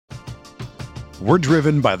We're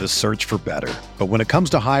driven by the search for better. But when it comes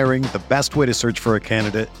to hiring, the best way to search for a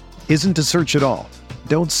candidate isn't to search at all.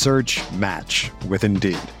 Don't search, match with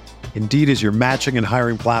Indeed. Indeed is your matching and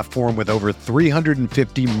hiring platform with over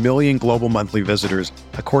 350 million global monthly visitors,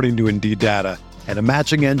 according to Indeed data, and a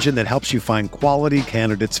matching engine that helps you find quality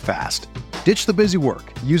candidates fast. Ditch the busy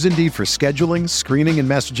work. Use Indeed for scheduling, screening, and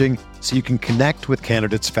messaging so you can connect with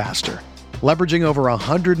candidates faster. Leveraging over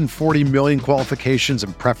 140 million qualifications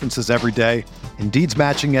and preferences every day, Indeed's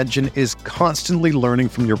matching engine is constantly learning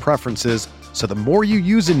from your preferences, so the more you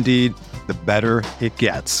use Indeed, the better it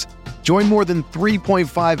gets. Join more than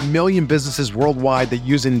 3.5 million businesses worldwide that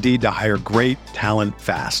use Indeed to hire great talent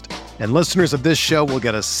fast. And listeners of this show will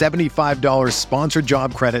get a $75 sponsored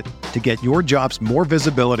job credit to get your jobs more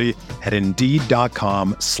visibility at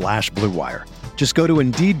Indeed.com/Blue Wire. Just go to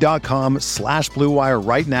Indeed.com/Blue Wire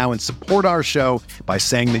right now and support our show by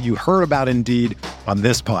saying that you heard about Indeed on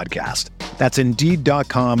this podcast. That's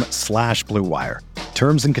Indeed.com/Blue Wire.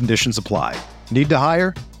 Terms and conditions apply. Need to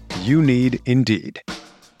hire? You need Indeed.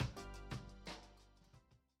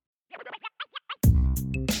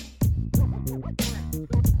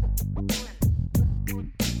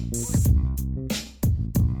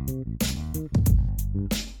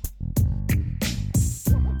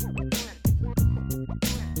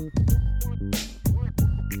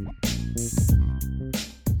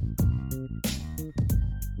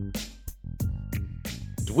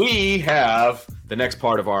 We have the next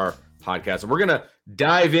part of our podcast, and we're going to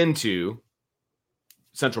dive into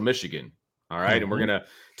Central Michigan. All right. Mm-hmm. And we're going to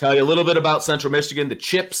tell you a little bit about Central Michigan, the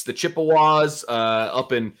Chips, the Chippewas,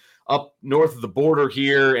 up north of the border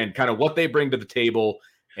here, and kind of what they bring to the table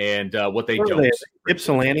and what they don't.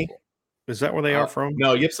 Ypsilanti? Is that where they are from?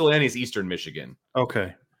 No, Ypsilanti is Eastern Michigan.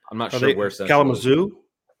 Okay. I'm not sure where Central Kalamazoo? Is.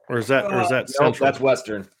 Or is that Central? No, that's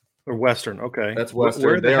Western. Or Western, okay. That's Western.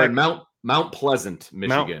 Where they are in Mount Pleasant, Michigan.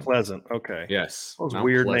 Mount Pleasant, okay. Yes. Those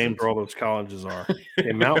weird names where all those colleges are.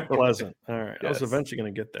 Okay, Mount Pleasant. All right. Yes. I was eventually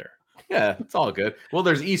going to get there. Yeah, it's all good. Well,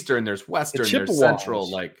 there's Eastern, there's Western, there's Central.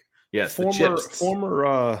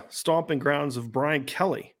 Former stomping grounds of Brian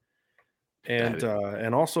Kelly and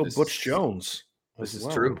also Butch Jones. This is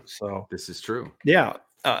true. So this is true. Yeah.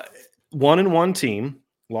 1-1 team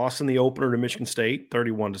lost in the opener to Michigan State,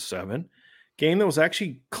 31-7. Game that was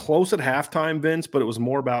actually close at halftime, Vince, but it was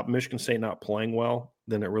more about Michigan State not playing well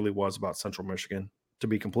than it really was about Central Michigan, to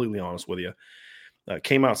be completely honest with you.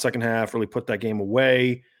 Came out second half, really put that game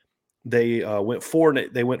away. They went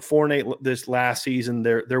 4-8. They went 4-8 this last season.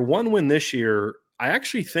 Their one win this year, I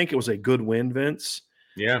actually think it was a good win, Vince.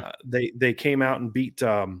 Yeah. They came out and beat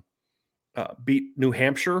New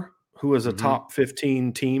Hampshire, who is a top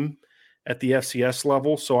 15 team at the FCS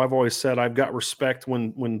level. So I've always said I've got respect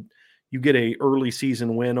when you get a early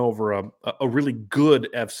season win over a really good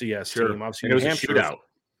FCS team. Obviously, New Hampshire, a shootout.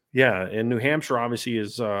 Yeah, and New Hampshire obviously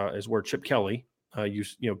is where Chip Kelly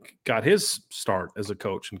got his start as a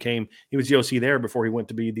coach and came. He was the OC there before he went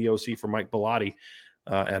to be the OC for Mike Bellotti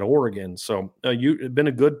at Oregon. So you've been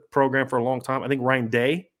a good program for a long time. I think Ryan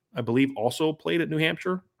Day, I believe, also played at New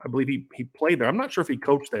Hampshire. I believe he played there. I'm not sure if he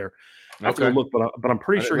coached there. I have to look, but I'm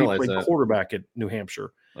pretty sure he played quarterback at New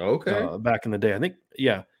Hampshire. Okay, back in the day, I think.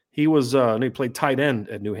 Yeah. He was he played tight end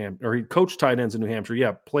at New Hampshire, or he coached tight ends in New Hampshire.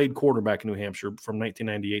 Yeah, played quarterback in New Hampshire from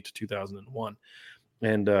 1998 to 2001,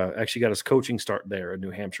 and actually got his coaching start there at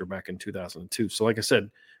New Hampshire back in 2002. So, like I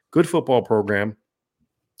said, good football program,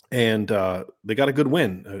 and they got a good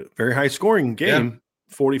win, a very high scoring game,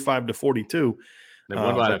 45-42. They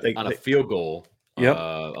won on a field goal,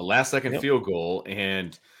 a last second field goal,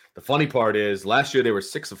 and the funny part is last year they were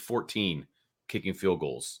 6 of 14 kicking field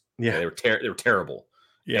goals. Yeah, they were terrible.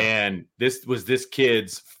 Yeah. And this was this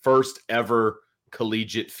kid's first ever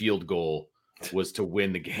collegiate field goal was to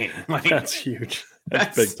win the game. Like, that's huge.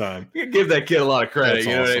 That's big time. You give that kid a lot of credit. That's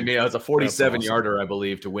you know awesome. what I mean? It was a 47-yarder, I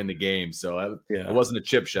believe, to win the game. So it wasn't a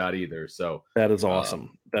chip shot either. So that is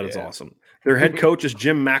awesome. That is awesome. Their head coach is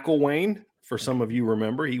Jim McElwain. For some of you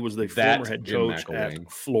remember, he was the former head coach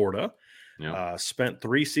at Florida. Yeah. Spent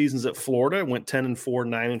 3 seasons at Florida, went 10-4,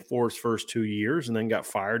 9-4 his first 2 years, and then got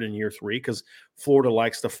fired in year 3 because Florida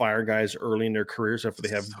likes to fire guys early in their careers after they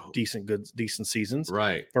have decent seasons.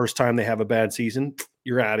 Right. First time they have a bad season,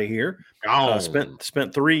 you're out of here.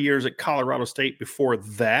 Spent 3 years at Colorado State before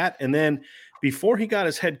that, and then before he got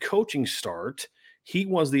his head coaching start, he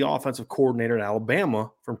was the offensive coordinator at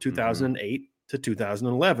Alabama from 2008 to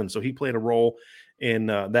 2011. So he played a role in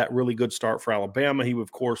that really good start for Alabama. He,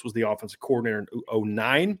 of course, was the offensive coordinator in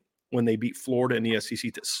 2009 when they beat Florida in the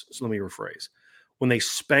SEC. So let me rephrase. When they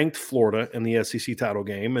spanked Florida in the SEC title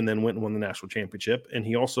game and then went and won the national championship. And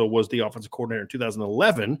he also was the offensive coordinator in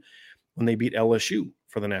 2011 when they beat LSU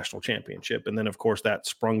for the national championship. And then, of course, that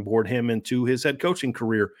sprungboard him into his head coaching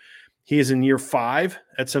career. He is in year 5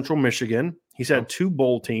 at Central Michigan. He's had 2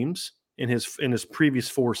 bowl teams in his previous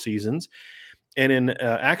 4 seasons. And in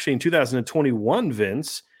 2021,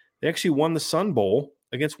 Vince, they actually won the Sun Bowl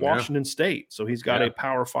against Washington State. So he's got a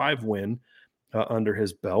Power 5 win under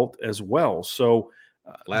his belt as well. So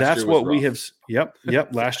that's what we have. Yep.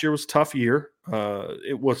 Last year was a tough year.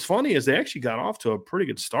 What's funny is they actually got off to a pretty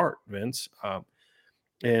good start, Vince,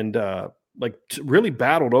 and really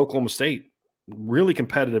battled Oklahoma State. Really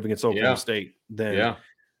competitive against Oklahoma State. Then,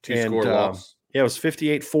 2-score loss. It was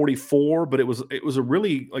 58-44, but it was a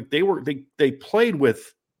really they played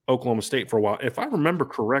with Oklahoma State for a while. If I remember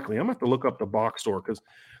correctly, I'm gonna have to look up the box score because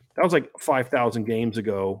that was like 5,000 games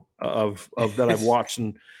ago of that I've watched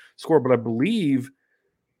and scored. But I believe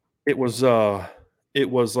it was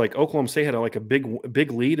like Oklahoma State had a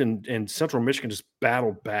big lead and Central Michigan just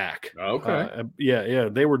battled back. Okay.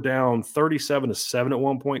 They were down 37-7 at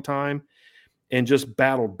one point in time and just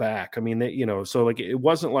battled back. I mean, it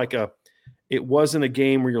wasn't a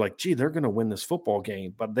game where you're like, gee, they're going to win this football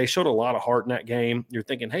game, but they showed a lot of heart in that game. You're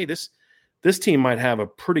thinking, hey, this team might have a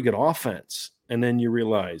pretty good offense. And then you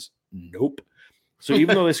realize, nope. So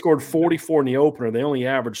even though they scored 44 in the opener, they only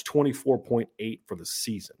averaged 24.8 for the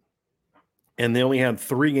season. And they only had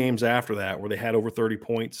 3 games after that where they had over 30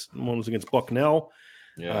 points. One was against Bucknell,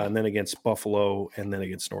 and then against Buffalo, and then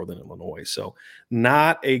against Northern Illinois. So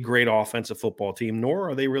not a great offensive football team, nor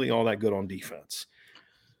are they really all that good on defense.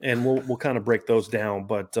 And we'll kind of break those down.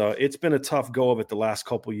 But it's been a tough go of it the last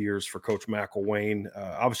couple of years for Coach McElwain.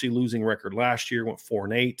 Obviously losing record last year, went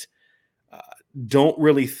 4-8. Don't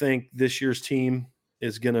really think this year's team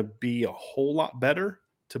is going to be a whole lot better,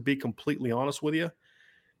 to be completely honest with you.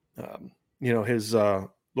 His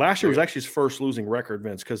last year was actually his first losing record,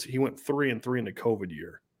 Vince, because he went 3-3 in the COVID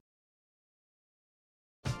year.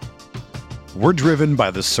 We're driven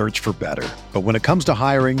by the search for better. But when it comes to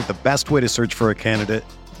hiring, the best way to search for a candidate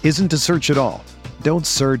isn't to search at all. Don't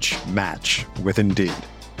search, match with Indeed.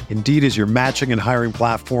 Indeed is your matching and hiring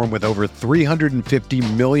platform with over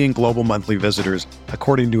 350 million global monthly visitors,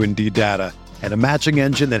 according to Indeed data, and a matching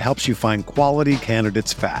engine that helps you find quality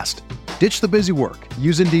candidates fast. Ditch the busy work.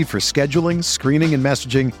 Use Indeed for scheduling, screening, and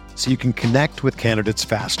messaging so you can connect with candidates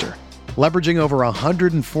faster. Leveraging over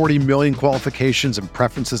 140 million qualifications and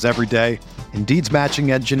preferences every day, Indeed's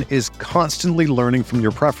matching engine is constantly learning from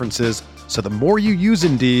your preferences, so the more you use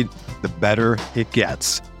Indeed, the better it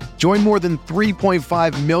gets. Join more than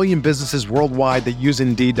 3.5 million businesses worldwide that use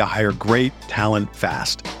Indeed to hire great talent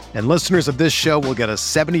fast. And listeners of this show will get a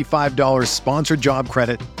 $75 sponsored job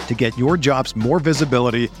credit to get your jobs more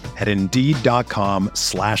visibility at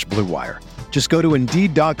Indeed.com/Blue Wire. Just go to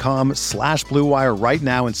Indeed.com/Blue Wire right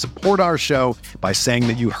now and support our show by saying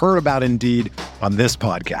that you heard about Indeed on this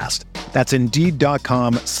podcast. That's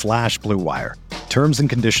Indeed.com/Blue Wire. Terms and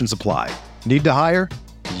conditions apply. Need to hire?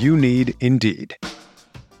 You need Indeed.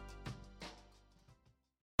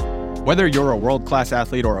 Whether you're a world-class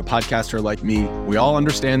athlete or a podcaster like me, we all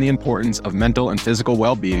understand the importance of mental and physical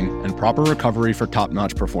well-being and proper recovery for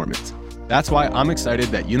top-notch performance. That's why I'm excited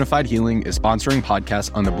that Unified Healing is sponsoring podcasts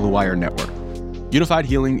on the Blue Wire Network. Unified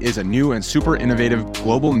Healing is a new and super innovative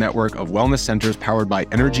global network of wellness centers powered by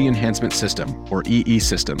Energy Enhancement System, or EE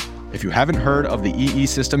System. If you haven't heard of the EE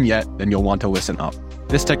System yet, then you'll want to listen up.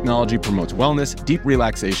 This technology promotes wellness, deep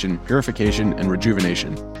relaxation, purification, and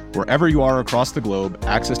rejuvenation. Wherever you are across the globe,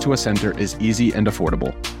 access to a center is easy and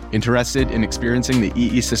affordable. Interested in experiencing the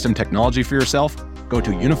EE System technology for yourself? Go to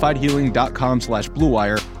unifiedhealing.com/Blue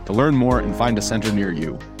Wire to learn more and find a center near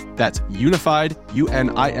you. That's unified,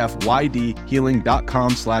 UNIFYD,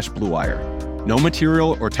 healing.com/Blue Wire. No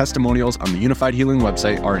material or testimonials on the Unified Healing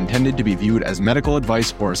website are intended to be viewed as medical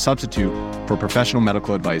advice or a substitute for professional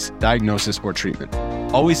medical advice, diagnosis, or treatment.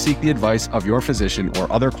 Always seek the advice of your physician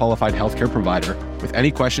or other qualified healthcare provider with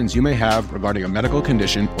any questions you may have regarding a medical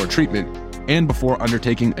condition or treatment and before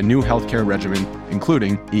undertaking a new healthcare regimen,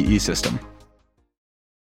 including EE System.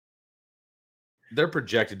 They're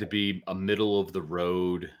projected to be a middle of the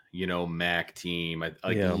road, MAC team,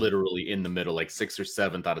 literally in the middle, like 6th or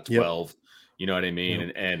 7th out of 12. Yep. You know what I mean?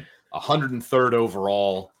 Yep. And 103rd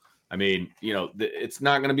overall. I mean, it's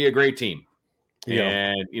not going to be a great team.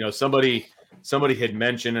 Yeah. And, somebody had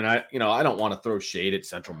mentioned, and I don't want to throw shade at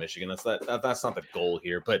Central Michigan. That's not the goal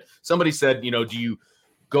here. But somebody said, do you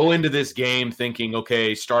go into this game thinking,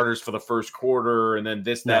 okay, starters for the first quarter and then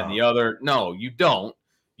this, that, and the other? No, you don't.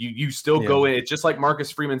 You still go in. It's just like Marcus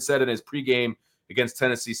Freeman said in his pregame against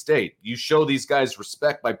Tennessee State. You show these guys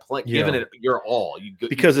respect by giving it your all.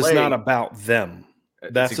 Because it's not about them.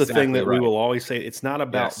 That's the thing that we will always say. It's not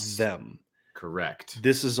about them. Correct.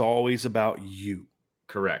 This is always about you.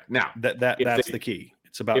 Correct. Now, that's the key.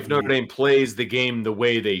 It's about if Notre Dame plays the game the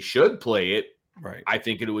way they should play it, right? I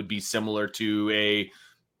think it would be similar to a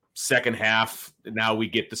second half. Now we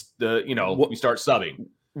get we start subbing.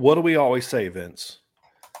 What do we always say, Vince?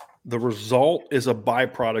 The result is a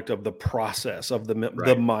byproduct of the process, of the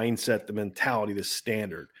mindset, the mentality, the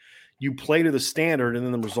standard. You play to the standard, and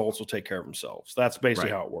then the results will take care of themselves. That's basically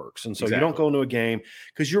how it works. And so you don't go into a game,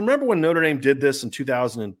 because you remember when Notre Dame did this in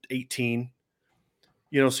 2018.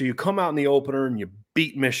 So you come out in the opener and you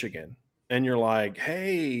beat Michigan, and you're like,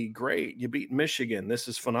 hey, great, you beat Michigan. This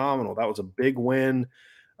is phenomenal. That was a big win.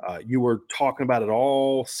 You were talking about it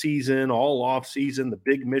all season, all off season, the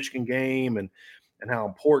big Michigan game, and how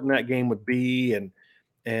important that game would be. And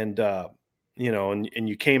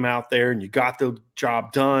you came out there and you got the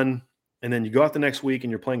job done. And then you go out the next week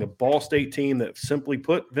and you're playing a Ball State team that, simply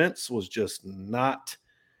put, Vince, was just not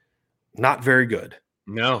very good.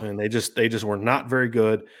 No. And they just were not very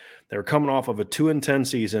good. They were coming off of a 2-10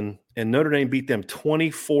 season, and Notre Dame beat them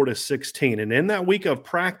 24-16. And in that week of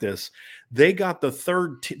practice, they got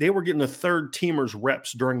they were getting the third teamers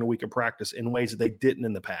reps during the week of practice in ways that they didn't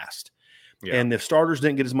in the past. Yeah. And the starters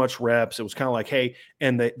didn't get as much reps. It was kind of like, hey,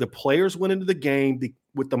 and the players went into the game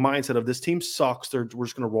with the mindset of, this team sucks. We're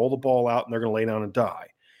just going to roll the ball out and they're going to lay down and die.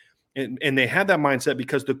 And they had that mindset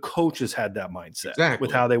because the coaches had that mindset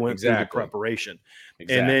with how they went through the preparation.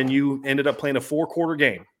 And then you ended up playing a 4-quarter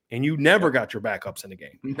game, and you never got your backups in the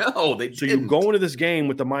game. No, they didn't. So you go into this game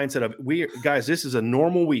with the mindset of, guys, this is a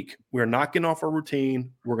normal week. We're not getting off our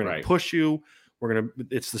routine. We're going to push you.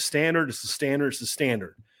 It's the standard. It's the standard. It's the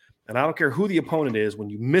standard. And I don't care who the opponent is. When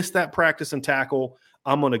you miss that practice and tackle,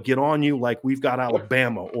 I'm going to get on you like we've got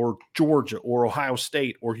Alabama or Georgia or Ohio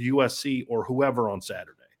State or USC or whoever on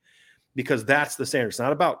Saturday, because that's the standard. It's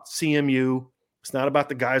not about CMU. It's not about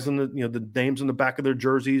the guys on the names on the back of their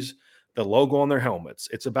jerseys, the logo on their helmets.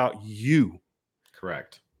 It's about you.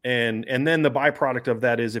 Correct. And then the byproduct of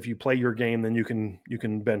that is, if you play your game, then you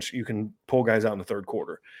can pull guys out in the third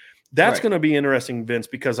quarter. That's going to be interesting, Vince,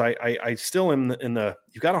 because I still am in the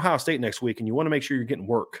you've got Ohio State next week, and you want to make sure you're getting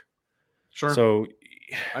work. Sure. So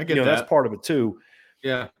I get that. That's part of it too.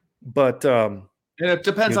 Yeah. But and it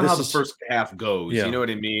depends on how the first half goes. You know what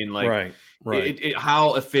I mean? Like, right.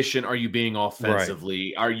 How efficient are you being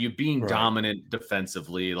offensively? Are you being dominant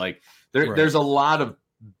defensively? Like, there's a lot of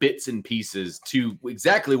bits and pieces to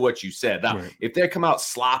exactly what you said. Now, if they come out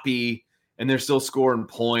sloppy and they're still scoring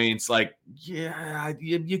points, like,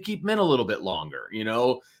 you keep them in a little bit longer,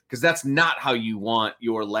 because that's not how you want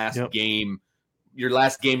your last game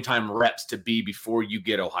time reps to be before you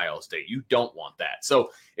get Ohio State. You don't want that. So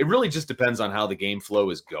it really just depends on how the game flow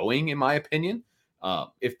is going, in my opinion.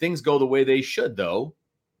 If things go the way they should, though,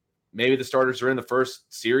 maybe the starters are in the first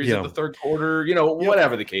series of the third quarter,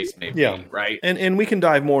 whatever the case may be, right? And we can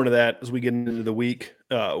dive more into that as we get into the week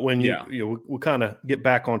when we'll kind of get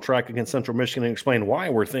back on track against Central Michigan and explain why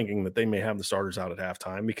we're thinking that they may have the starters out at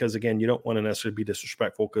halftime. Because, again, you don't want to necessarily be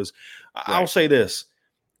disrespectful, because I'll say this.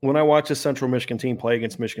 When I watch a Central Michigan team play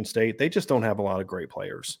against Michigan State, they just don't have a lot of great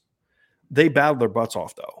players. They battle their butts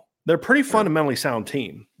off, though. They're a pretty fundamentally sound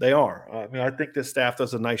team. They are. I think this staff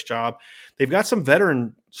does a nice job. They've got some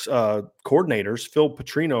veteran coordinators. Paul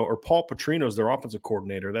Petrino is their offensive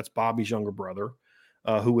coordinator. That's Bobby's younger brother,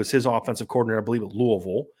 who was his offensive coordinator, I believe, at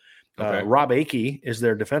Louisville. Rob Akey is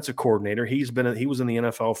their defensive coordinator. He was in the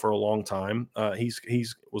NFL for a long time. He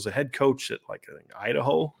was a head coach at I think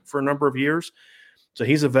Idaho for a number of years. So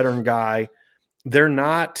he's a veteran guy. They're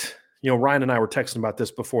not, Ryan and I were texting about this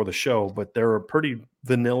before the show, but they're a pretty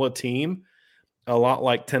vanilla team, a lot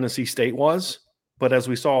like Tennessee State was. But as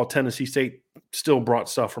we saw, Tennessee State still brought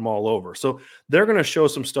stuff from all over. So they're going to show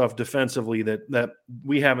some stuff defensively that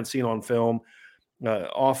we haven't seen on film.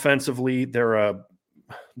 Offensively, they're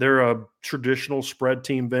a traditional spread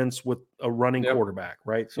team, Vince, with a running quarterback,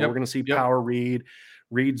 right? So we're going to see power read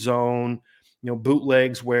zone,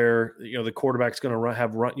 bootlegs where the quarterback's going to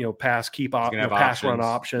have pass run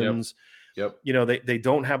options. They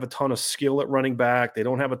don't have a ton of skill at running back. They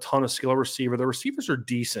don't have a ton of skill at receiver. The receivers are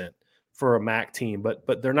decent for a MAC team,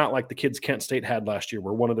 but they're not like the kids Kent State had last year,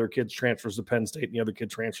 where one of their kids transfers to Penn State and the other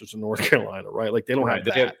kid transfers to North Carolina, right? Like, they don't have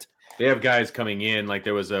that. They have guys coming in, like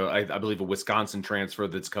there was I believe a Wisconsin transfer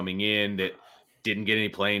that's coming in that didn't get any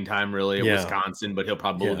playing time really at Wisconsin, but he'll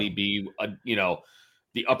probably be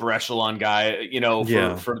the upper echelon guy,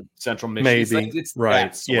 for Central Michigan. Maybe. It's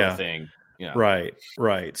that sort of thing. Yeah.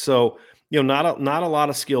 Right. So, not a lot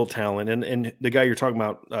of skill talent. And the guy you're talking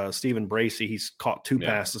about, Stephen Bracey, he's caught 2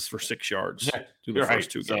 passes for 6 yards through the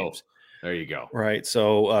first 2 games. There you go. Right.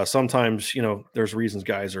 So sometimes, there's reasons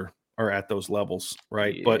guys are at those levels.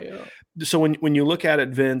 Right. Yeah. But so when you look at it,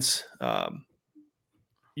 Vince,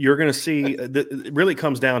 you're going to see it really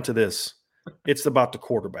comes down to this. It's about the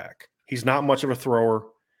quarterback. He's not much of a thrower.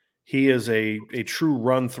 He is a true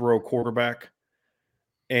run throw quarterback.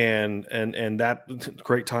 And that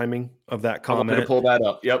great timing of that comment. I wanted to pull that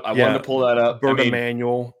up. Yep. I wanted to pull that up. Bert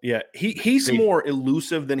Emanuel. Yeah. He's more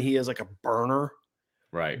elusive than he is like a burner.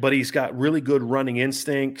 Right. But he's got really good running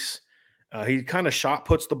instincts. He kind of shot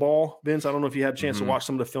puts the ball, Vince. I don't know if you had a chance to watch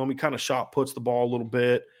some of the film. He kind of shot puts the ball a little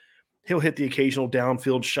bit. He'll hit the occasional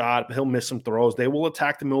downfield shot, but he'll miss some throws. They will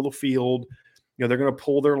attack the middle of the field. They're going to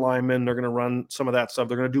pull their linemen. They're going to run some of that stuff.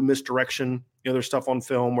 They're going to do misdirection. There's stuff on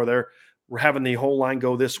film where we're having the whole line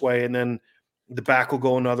go this way, and then the back will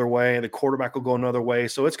go another way, and the quarterback will go another way.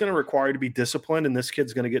 So it's going to require you to be disciplined, and this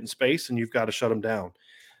kid's going to get in space, and you've got to shut him down.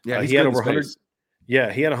 Yeah, he had over 100.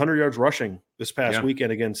 Yeah, he had 100 yards rushing this past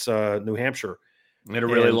weekend against New Hampshire. He had a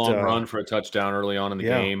really long run for a touchdown early on in the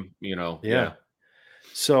game. Yeah.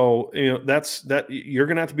 So that's that. You're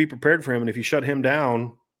going to have to be prepared for him, and if you shut him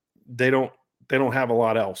down, they don't have a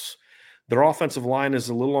lot else. Their offensive line is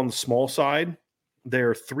a little on the small side.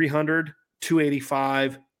 They're 300,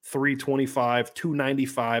 285, 325,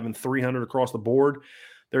 295, and 300 across the board.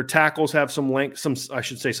 Their tackles have some length, some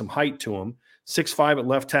height to them. 6'5" at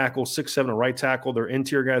left tackle, 6'7" at right tackle. Their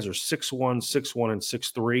interior guys are 6'1", 6'1", and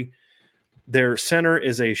 6'3". Their center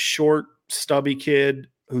is a short, stubby kid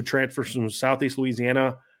who transferred from Southeast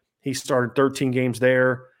Louisiana. He started 13 games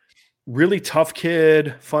there. Really tough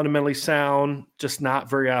kid, fundamentally sound, just not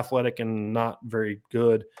very athletic and not very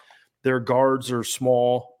good. Their guards are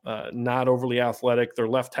small, not overly athletic. Their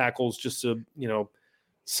left tackle's just a,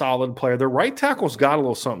 solid player. Their right tackle's got a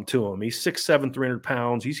little something to him. He's 6'7", 300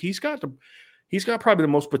 pounds. He's got probably the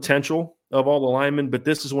most potential of all the linemen, but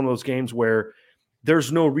this is one of those games where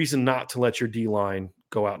there's no reason not to let your D-line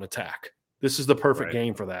go out and attack. This is the perfect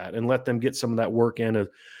game for that, and let them get some of that work in to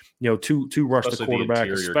rush the quarterback,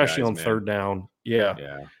 especially on third down. But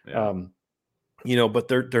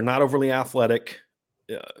they're not overly athletic.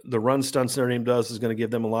 The run stunts their name does is going to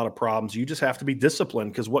give them a lot of problems. You just have to be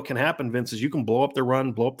disciplined, because what can happen, Vince, is you can blow up their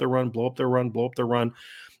run,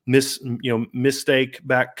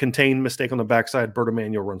 contained mistake on the backside. Bert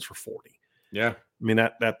Emanuel runs for 40. Yeah. I mean,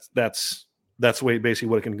 that's the way basically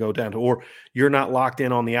what it can go down to. Or you're not locked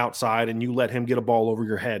in on the outside and you let him get a ball over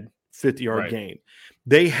your head, 50-yard gain.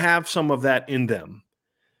 They have some of that in them.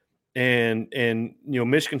 And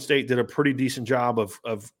Michigan State did a pretty decent job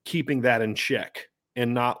of keeping that in check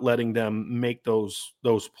and not letting them make those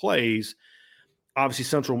plays. Obviously,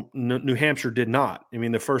 Central New Hampshire did not. I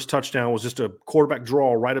mean, the first touchdown was just a quarterback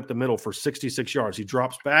draw right up the middle for 66 yards. He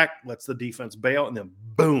drops back, lets the defense bail, and then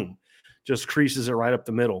boom, just creases it right up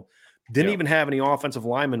the middle. Didn't even have any offensive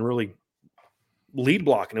linemen really lead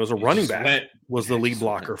blocking. It was a running back was the lead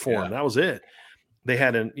blocker for him. That was it. They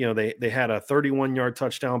had they had a 31-yard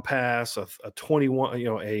touchdown pass, a 21,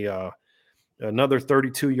 another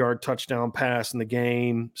 32-yard touchdown pass in the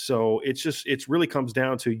game. So it really comes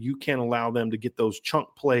down to, you can't allow them to get those chunk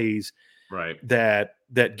plays that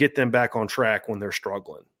get them back on track when they're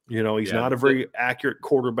struggling. He's not a very accurate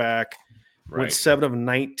quarterback. Went 7 of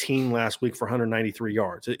 19 last week for 193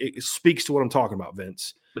 yards. It speaks to what I'm talking about,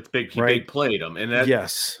 Vince. It's big. He big played them, and that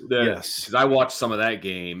yes. Because I watched some of that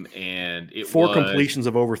game, and it 4 completions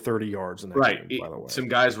of over 30 yards in that game. By the way, some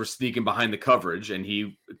guys were sneaking behind the coverage, and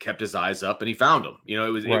he kept his eyes up, and he found them. It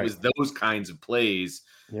was those kinds of plays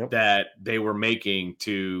that they were making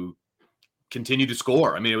to continue to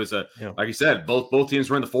score. I mean, it was like you said, both teams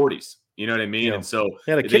were in the 40s. You know what I mean? Yeah. And so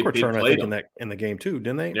they had a kick return, I think, in the game too,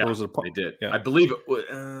 didn't they? Yeah, or was it they did. Yeah. I believe it was.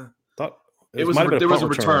 There was a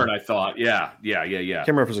return, I thought. Yeah. I can't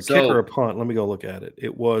remember if it was a kick or a punt. Let me go look at it.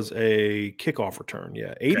 It was a kickoff return.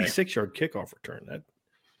 Yeah, 86-yard kickoff return.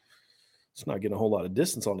 It's not getting a whole lot of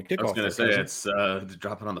distance on the kickoff. I was going to say it's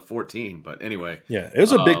dropping on the 14, but anyway. Yeah, it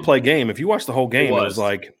was a big play game. If you watch the whole game, it was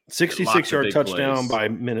like 66-yard touchdown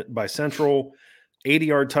by Central,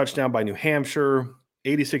 80-yard touchdown by New Hampshire,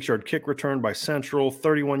 86-yard kick return by Central,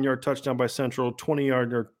 31-yard touchdown by Central,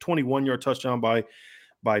 21-yard touchdown by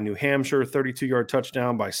New Hampshire, 32-yard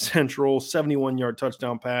touchdown by Central, 71-yard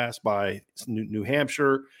touchdown pass by New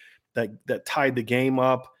Hampshire that tied the game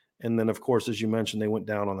up. And then, of course, as you mentioned, they went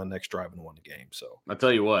down on the next drive and won the game. So I'll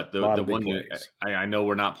tell you what, the one I know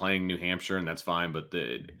we're not playing New Hampshire, and that's fine, but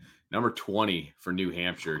the number 20 for New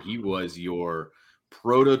Hampshire, he was your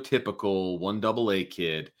prototypical 1AA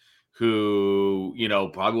kid who,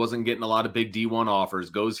 probably wasn't getting a lot of big D1 offers,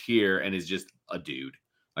 goes here and is just a dude.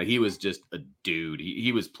 Like he was just a dude.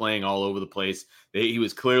 He was playing all over the place. He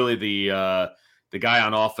was clearly the guy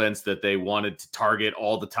on offense that they wanted to target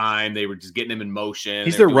all the time. They were just getting him in motion.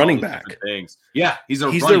 He's their running back. Things. Yeah, he's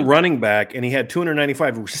their running back, and he had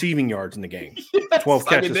 295 receiving yards in the game. Yes, 12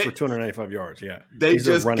 catches for 295 yards. Yeah, they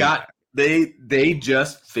just they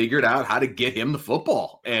just figured out how to get him the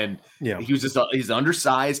football, and he's an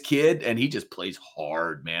undersized kid, and he just plays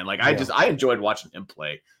hard, man. Like I enjoyed watching him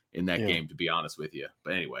play in that game, to be honest with you.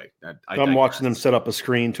 But anyway, I'm watching them set up a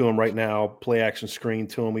screen to him right now, play action screen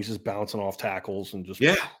to him. He's just bouncing off tackles and just,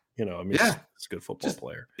 it's a good football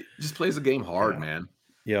player. Just plays the game hard, man.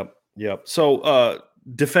 Yep. So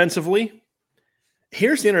defensively,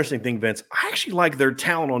 here's the interesting thing, Vince. I actually like their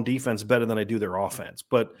talent on defense better than I do their offense,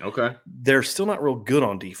 but they're still not real good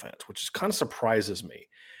on defense, which is kind of surprises me.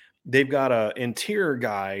 They've got an interior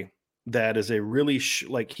guy that is a really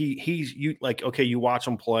you watch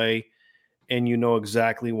him play and you know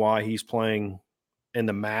exactly why he's playing in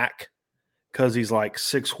the MAC, because he's like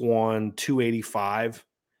 6'1", 285.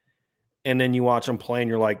 And then you watch him play and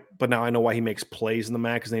you're like, but now I know why he makes plays in the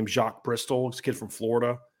MAC. His name's Jacques Bristol. He's a kid from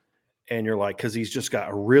Florida. And you're like, because he's just got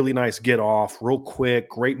a really nice get off, real quick,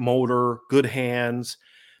 great motor, good hands.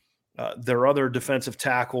 Their other defensive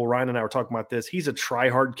tackle, Ryan and I were talking about this. He's a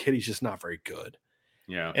try-hard kid. He's just not very good.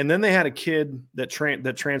 Yeah. And then they had a kid that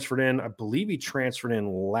transferred in. I believe he transferred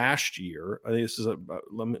in last year. I think this is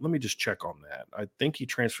let me just check on that. I think he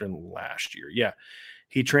transferred in last year. Yeah,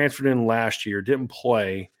 he transferred in last year. Didn't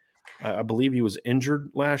play. I believe he was injured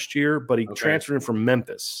last year, but he transferred in from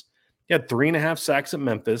Memphis. He had 3.5 sacks at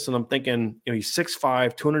Memphis, and I'm thinking, he's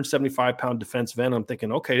 6'5", 275-pound defensive end. I'm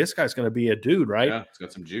thinking, okay, this guy's going to be a dude, right? Yeah, he's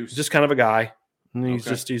got some juice. Just kind of a guy. And he's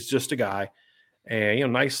just a guy.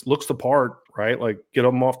 And, nice, looks the part, right? Like, get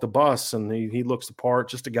him off the bus, and he looks the part,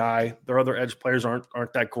 just a guy. Their other edge players aren't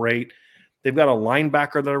that great. They've got a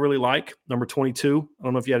linebacker that I really like, number 22. I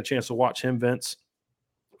don't know if you had a chance to watch him, Vince.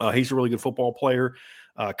 He's a really good football player.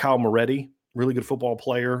 Kyle Moretti, really good football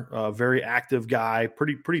player, very active guy,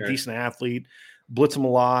 pretty decent athlete. Blitz him a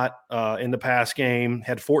lot in the pass game,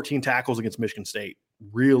 had 14 tackles against Michigan State,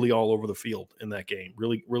 really all over the field in that game.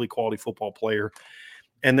 Really, really quality football player.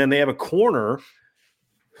 And then they have a corner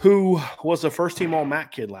who was a first-team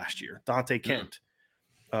All-MAC kid last year, Dante Kent.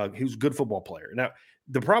 He was a good football player. Now,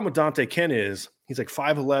 the problem with Dante Kent is he's like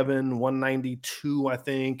 5'11", 192, I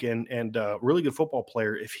think, and really good football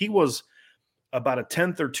player. If he was about a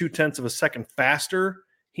 1/10 or 2/10 of a second faster,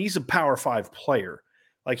 he's a Power 5 player.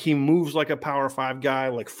 Like, he moves like a Power 5 guy,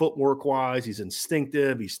 like footwork-wise. He's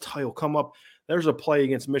instinctive. He'll come up. There's a play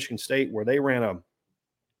against Michigan State where they ran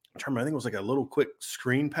I think it was like a little quick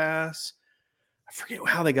screen pass. I forget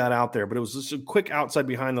how they got out there, but it was just a quick outside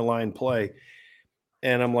behind the line play.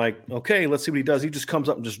 And I'm like, okay, let's see what he does. He just comes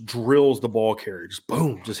up and just drills the ball carrier. Just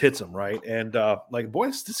boom, just hits him, right? And boy,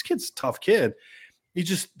 this kid's a tough kid. He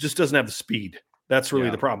just doesn't have the speed. That's really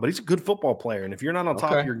the problem. But he's a good football player. And if you're not on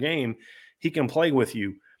top of your game, he can play with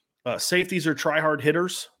you. Safeties are try-hard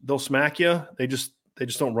hitters. They'll smack you. They just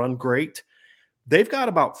don't run great. They've got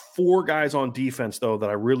about 4 guys on defense, though, that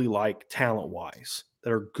I really like talent-wise,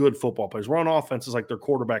 that are good football players. We're on offense is like their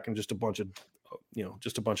quarterback and just a bunch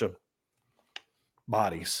of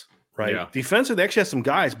bodies, right? Yeah. Defensive, they actually have some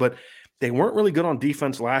guys, but they weren't really good on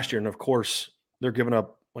defense last year. And, of course, they're giving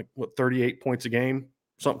up, 38 points a game,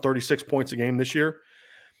 36 points a game this year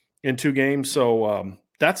in 2 games. So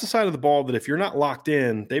that's the side of the ball that if you're not locked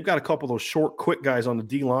in, they've got a couple of those short, quick guys on the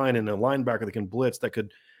D-line and a linebacker that can blitz that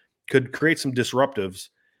could create some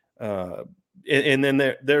disruptives. And then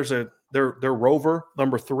there's their rover,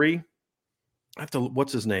 number 3.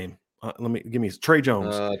 What's his name? Trey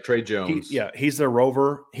Jones. Trey Jones. He's their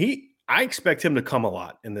rover. I expect him to come a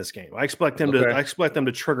lot in this game. I expect them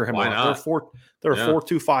to trigger him. Why not? They're a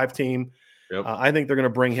 4-2-5 team. Yep. I think they're going to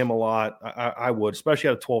bring him a lot. I would,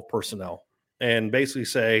 especially out of 12 personnel, and basically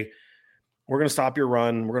say, we're going to stop your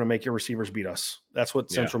run. We're going to make your receivers beat us. That's what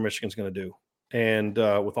Central Michigan's going to do. And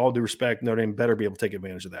with all due respect, Notre Dame better be able to take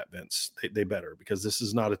advantage of that, Vince. They better, because this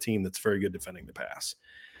is not a team that's very good defending the pass.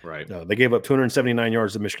 Right. They gave up 279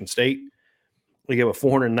 yards to Michigan State. They gave up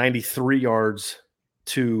 493 yards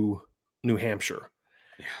to New Hampshire.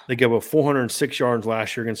 Yeah. They gave up 406 yards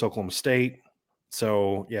last year against Oklahoma State.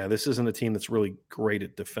 So, this isn't a team that's really great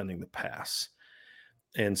at defending the pass.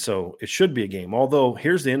 And so it should be a game. Although,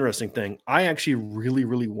 here's the interesting thing. I actually really,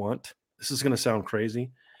 really want – this is going to sound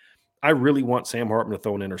crazy – I really want Sam Hartman to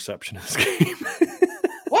throw an interception in this game.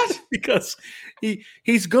 What? Because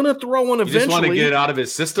he's going to throw one eventually. You just want to get it out of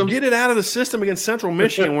his system? Get it out of the system against Central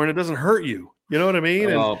Michigan where it doesn't hurt you. You know what I mean?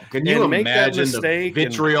 Can you imagine the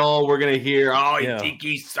vitriol we're going to hear? Oh, you think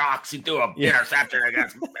he sucks. He threw an interception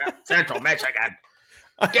against Central Michigan.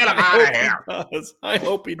 Get him out of here. I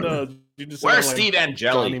hope he does. Where's Steve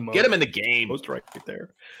Angeli? Get him in the game. Post right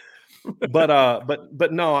there. But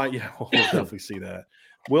no, we'll definitely see that.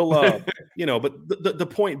 We'll, but the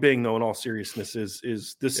point being, though, in all seriousness,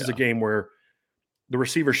 is this is a game where the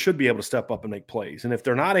receivers should be able to step up and make plays. And if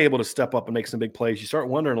they're not able to step up and make some big plays, you start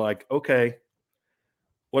wondering, like, okay,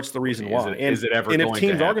 what's the reason why? Is it ever? And if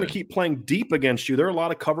teams are going to keep playing deep against you, there are a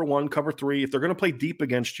lot of cover 1, cover 3. If they're going to play deep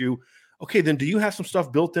against you, okay, then do you have some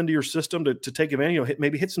stuff built into your system to take advantage?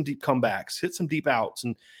 Maybe hit some deep comebacks, hit some deep outs,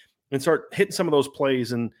 and start hitting some of those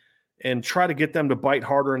plays and try to get them to bite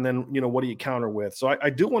harder. And then, what do you counter with? So I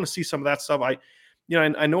do want to see some of that stuff. I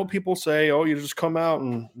know people say, oh, you just come out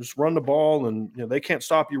and just run the ball and they can't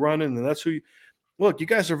stop you running. And that's who you look, you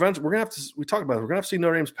guys are we're going to have to, we talked about it. We're going to have to see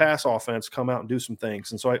Notre Dame's pass offense come out and do some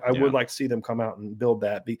things. And so I would like to see them come out and build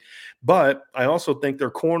that. But I also think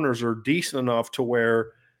their corners are decent enough to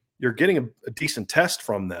where you're getting a decent test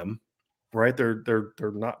from them, right? They're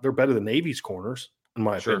better than Navy's corners, in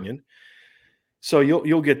my opinion. So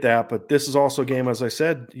you'll get that, but this is also a game, as I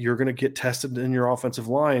said, you're going to get tested in your offensive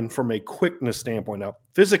line from a quickness standpoint. Now,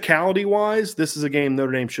 physicality wise, this is a game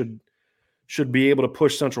Notre Dame should be able to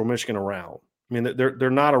push Central Michigan around. I mean, they're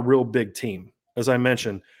not a real big team, as I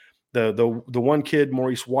mentioned. The one kid,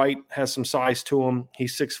 Maurice White, has some size to him.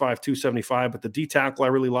 He's 6'5", 275, but the D tackle I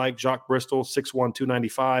really like, Jacques Bristol, 6'1",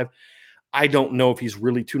 295. I don't know if he's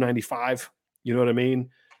really 295. You know what I mean?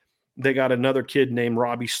 They got another kid named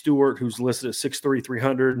Robbie Stewart who's listed at 6'3",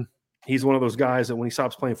 300. He's one of those guys that when he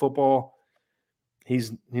stops playing football,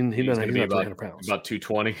 he's not 300 pounds. About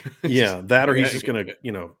 220. Yeah, that or he's just going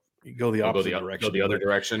to, go the opposite direction. Go the other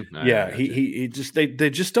direction. He just they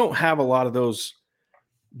just don't have a lot of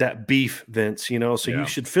that beef, Vince, so you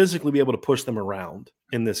should physically be able to push them around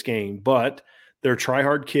in this game. But they're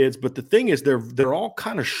try-hard kids. But the thing is they're all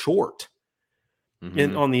kind of short.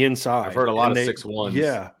 On the inside. I've heard a lot of 6'1".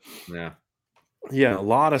 Yeah, a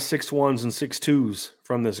lot of 6'1s and 6'2s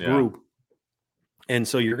from this group. And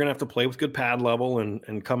so you're going to have to play with good pad level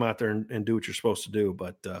and come out there and do what you're supposed to do.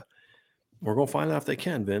 But we're going to find out if they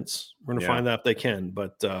can, Vince. We're going to find out if they can.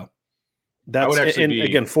 But that's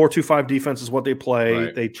again, 4-2-5 defense is what they play.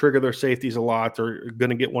 Right. They trigger their safeties a lot. They're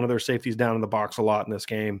going to get one of their safeties down in the box a lot in this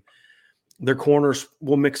game. Their corners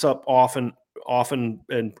will mix up often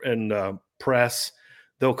and press.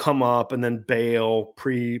 They'll come up and then bail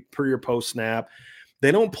pre or post snap.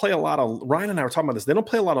 They don't play a lot of, Ryan and I were talking about this. They don't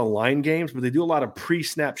play a lot of line games, but they do a lot of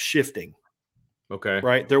pre-snap shifting. Okay.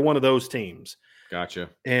 Right. They're one of those teams. Gotcha.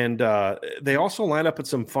 And they also line up at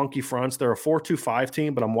some funky fronts. They're a 4-2-5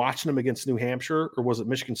 team, but I'm watching them against New Hampshire, or was it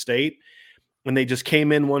Michigan State? And they just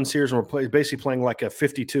came in one series and were basically playing like a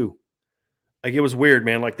 52. Like, it was weird,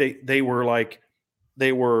 man. Like they were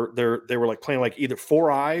playing like either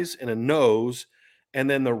four eyes and a nose, and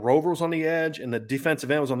then the rover was on the edge and the defensive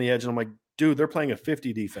end was on the edge. And I'm like, dude, they're playing a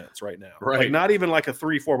 50 defense right now. Right. Like, not even like a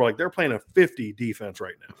 3-4, but like they're playing a 50 defense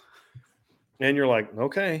right now. And you're like,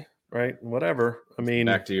 okay, right, whatever. I mean,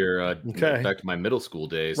 back to my middle school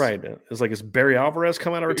days. Right. It's like, is Barry Alvarez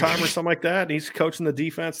come out of retirement or something like that? And he's coaching the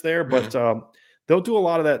defense there. But they'll do a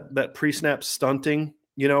lot of that pre-snap stunting,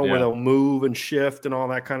 where they'll move and shift and all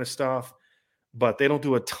that kind of stuff. But they don't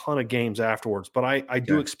do a ton of games afterwards. But I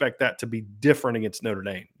do expect that to be different against Notre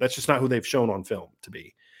Dame. That's just not who they've shown on film to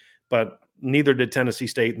be. But neither did Tennessee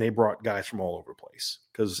State, and they brought guys from all over the place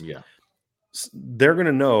because they're going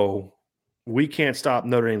to know we can't stop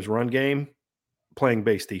Notre Dame's run game playing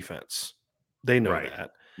base defense. They know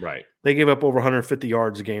that. Right. They gave up over 150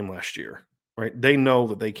 yards a game last year. Right. They know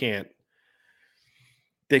that they can't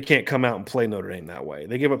come out and play Notre Dame that way.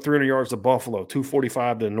 They gave up 300 yards to Buffalo,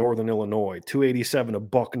 245 to Northern Illinois, 287 to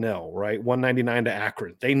Bucknell, right? 199 to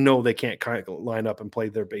Akron. They know they can't kind of line up and play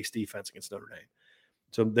their base defense against Notre Dame.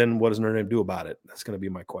 So then what does Notre Dame do about it? That's going to be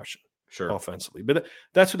my question. Sure. Offensively. But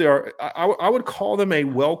that's what they are. I would call them a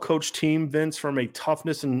well-coached team, Vince, from a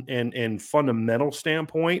toughness and fundamental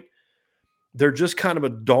standpoint. They're just kind of a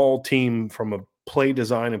dull team from a play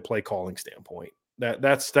design and play calling standpoint.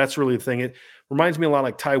 That's really the thing. It reminds me a lot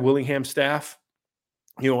like Ty Willingham's staff.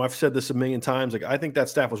 I've said this a million times. Like, I think that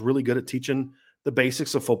staff was really good at teaching the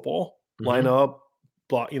basics of football. Mm-hmm. Line up,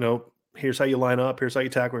 block, here's how you line up, here's how you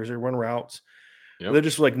tackle, here's how you run routes. Yep. They're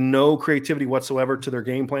just like no creativity whatsoever to their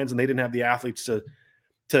game plans, and they didn't have the athletes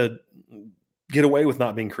to get away with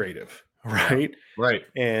not being creative, right? Right.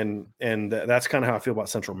 And that's kind of how I feel about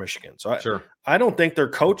Central Michigan. So I don't think their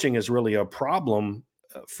coaching is really a problem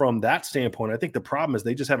from that standpoint. I think the problem is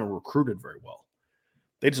they just haven't recruited very well.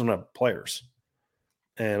 They just don't have players.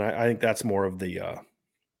 And I think that's more of the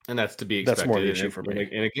and that's to be expected. That's more of the issue for me.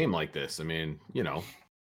 In a game like this. I mean,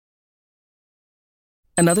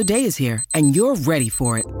 Another day is here, and you're ready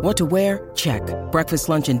for it. What to wear? Check. Breakfast,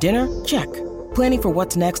 lunch, and dinner? Check. Planning for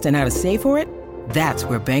what's next and how to save for it? That's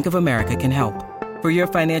where Bank of America can help. For your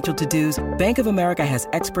financial to-dos, Bank of America has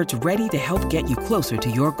experts ready to help get you closer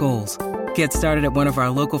to your goals. Get started at one of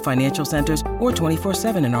our local financial centers or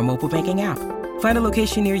 24/7 in our mobile banking app. Find a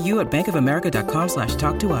location near you at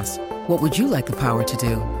bankofamerica.com/talktous. What would you like the power to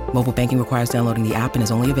do? Mobile banking requires downloading the app and is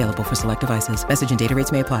only available for select devices. Message and data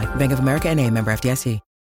rates may apply. Bank of America N.A., member FDIC.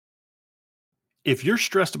 If you're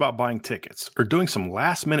stressed about buying tickets or doing some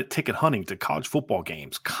last-minute ticket hunting to college football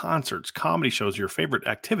games, concerts, comedy shows, your favorite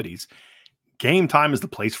activities, Game Time is the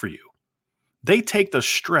place for you. They take the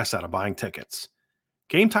stress out of buying tickets.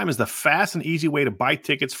 Game Time is the fast and easy way to buy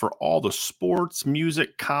tickets for all the sports,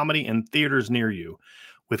 music, comedy, and theaters near you.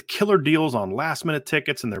 With killer deals on last-minute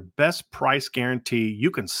tickets and their best price guarantee, you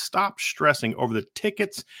can stop stressing over the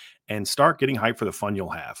tickets and start getting hyped for the fun you'll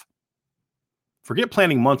have. Forget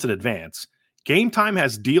planning months in advance. Game Time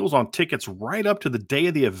has deals on tickets right up to the day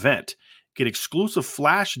of the event. Get exclusive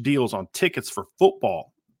flash deals on tickets for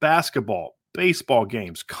football, basketball, baseball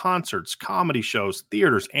games, concerts, comedy shows,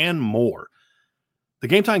 theaters, and more. The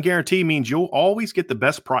Game Time guarantee means you'll always get the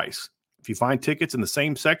best price. If you find tickets in the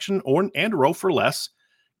same section and row for less,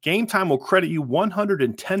 Game Time will credit you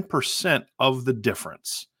 110% of the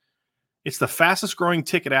difference. It's the fastest growing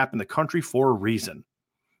ticket app in the country for a reason.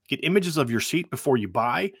 Get images of your seat before you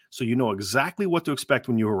buy so you know exactly what to expect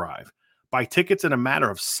when you arrive. Buy tickets in a matter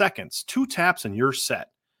of seconds, 2 taps and you're set.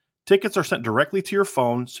 Tickets are sent directly to your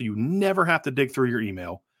phone so you never have to dig through your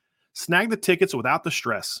email. Snag the tickets without the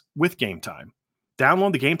stress with Game Time.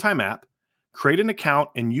 Download the Game Time app, create an account,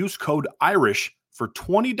 and use code IRISH for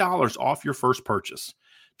 $20 off your first purchase.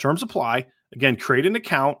 Terms apply. Again, create an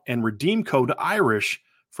account and redeem code IRISH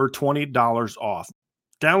for $20 off.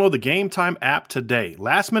 Download the Game Time app today.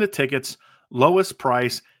 Last minute tickets, lowest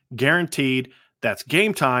price, guaranteed. That's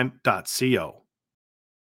gametime.co.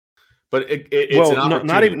 But it's an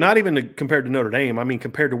opportunity. not even compared to Notre Dame. I mean,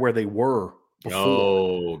 compared to where they were before.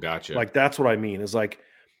 Oh, gotcha. Like, that's what I mean. Is like,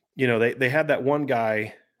 they had that one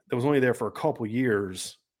guy that was only there for a couple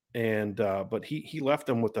years, and but he left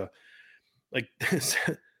them with what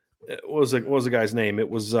was the guy's name? It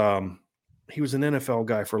was he was an NFL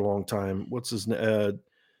guy for a long time. What's his name?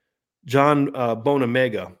 John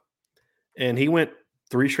Bonamega, and he went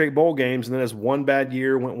 3 straight bowl games, and then has one bad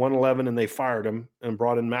year, went 1-11, and they fired him and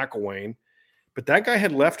brought in McElwain. But that guy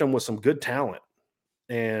had left him with some good talent,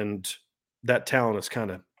 and that talent is kind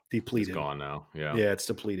of depleted. It's gone now. Yeah, it's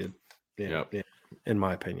depleted. Yeah, in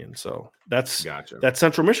my opinion. So that's gotcha. That's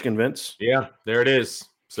Central Michigan, Vince. Yeah, there it is.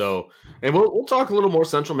 So, and we'll talk a little more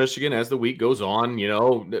Central Michigan as the week goes on,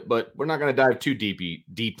 but we're not going to dive too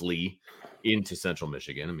deeply into Central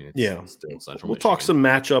Michigan. I mean, it's still Central We'll Michigan. talk some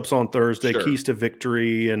matchups on Thursday, Sure. Keys to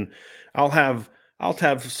victory, and I'll have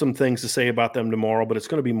some things to say about them tomorrow, but it's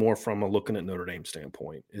going to be more from a looking at Notre Dame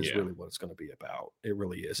standpoint is really what it's going to be about. It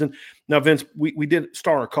really is. And now, Vince, we did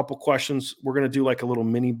start a couple questions. We're going to do like a little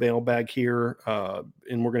mini mailbag here,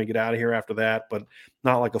 and we're going to get out of here after that, but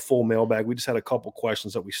not like a full mailbag. We just had a couple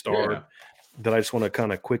questions that we started that I just want to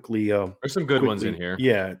kind of quickly. There's some good ones in here.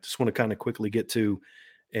 Yeah, just want to kind of quickly get to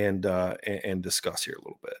and discuss here a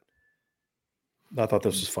little bit. I thought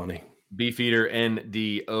this was funny. Beefeater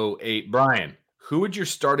ND08. Brian, who would your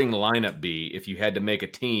starting lineup be if you had to make a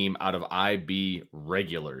team out of IB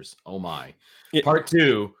regulars? Oh my. Part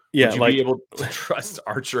 2. Would you be able to trust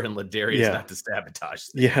Archer and Ladarius not to sabotage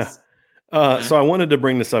things? Yeah. So I wanted to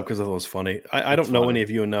bring this up because it was funny. I don't know any of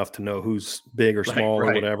you enough to know who's big or small or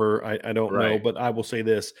whatever. I don't know, but I will say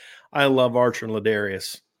this. I love Archer and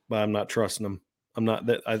Ladarius, but I'm not trusting them. I'm not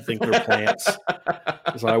that. I think they're plants,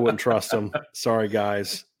 so I wouldn't trust them. Sorry,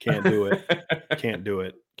 guys, can't do it. Can't do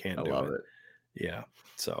it. Can't do it. Yeah.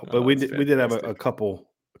 So, but we did have a couple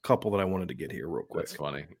that I wanted to get here real quick. That's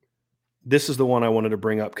funny. This is the one I wanted to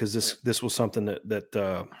bring up because this was something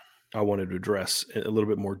that I wanted to address in a little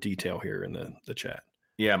bit more detail here in the chat.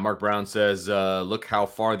 Yeah, Mark Brown says, look how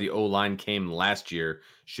far the O-line came last year.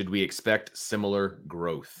 Should we expect similar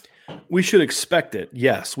growth? We should expect it.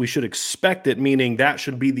 Yes, we should expect it, meaning that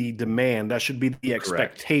should be the demand. That should be the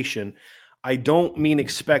expectation. Correct. I don't mean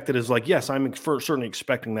expect it as like, yes, I'm certainly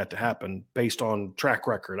expecting that to happen based on track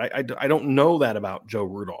record. I don't know that about Joe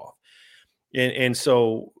Rudolph. And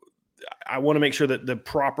so I want to make sure that the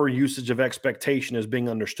proper usage of expectation is being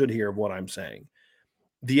understood here of what I'm saying.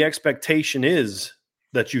 The expectation is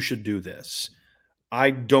that you should do this.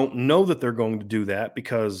 I don't know that they're going to do that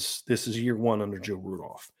because this is year 1 under Joe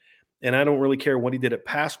Rudolph. And I don't really care what he did at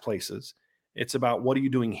past places. It's about what are you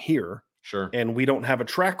doing here? Sure. And we don't have a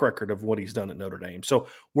track record of what he's done at Notre Dame. So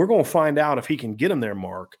we're going to find out if he can get him there,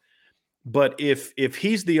 Mark. But if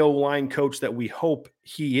he's the O-line coach that we hope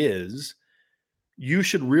he is, you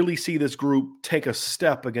should really see this group take a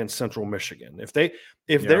step against Central Michigan.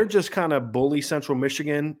 If they're just kind of bully Central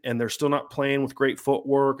Michigan and they're still not playing with great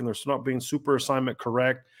footwork and they're still not being super assignment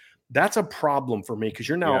correct, that's a problem for me because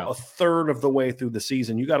you're now a third of the way through the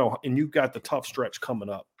season. You've got the tough stretch coming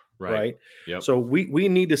up, right? Yep. So we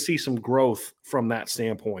need to see some growth from that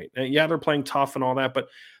standpoint. And they're playing tough and all that, but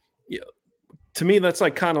to me, that's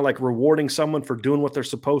like kind of like rewarding someone for doing what they're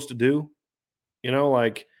supposed to do.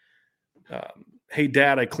 Hey,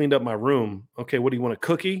 Dad, I cleaned up my room. Okay, what do you want, a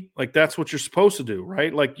cookie? Like that's what you're supposed to do,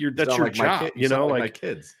 right? Like that's your job, like my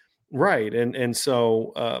kids, right? And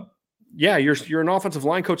so. You're an offensive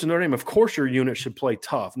line coach in Notre Dame. Of course, your unit should play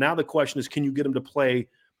tough. Now the question is, can you get them to play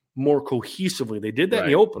more cohesively? They did that in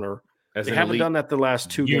the opener. They haven't done that the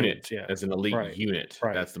last two games. Yeah, as an elite unit.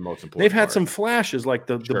 Right. That's the most important. They've had some flashes, like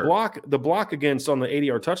the block against on the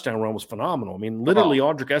 80-yard touchdown run was phenomenal. I mean, literally,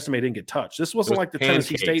 Audric Estime didn't get touched. This wasn't like the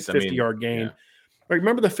Tennessee State 50-yard game. Yeah. Like,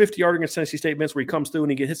 remember the 50-yard against Tennessee State, Vince, where he comes through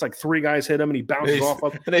and he hits like three guys hit him and he bounces off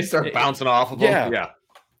of. And they start bouncing off of him. Yeah.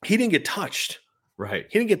 He didn't get touched. Right.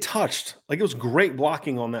 He didn't get touched. Like, it was great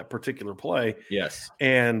blocking on that particular play. Yes.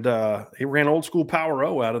 And he ran old school power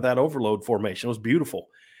O out of that overload formation. It was beautiful.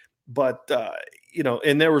 But,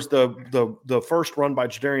 and there was the first run by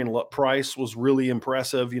Jadarian Price was really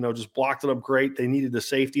impressive, just blocked it up great. They needed the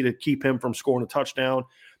safety to keep him from scoring a touchdown.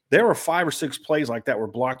 There were 5 or 6 plays like that were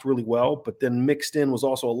blocked really well, but then mixed in was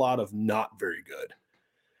also a lot of not very good.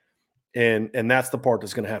 And that's the part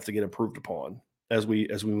that's going to have to get improved upon as we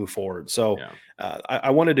move forward. So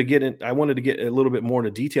I wanted to get a little bit more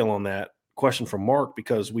into detail on that question from Mark,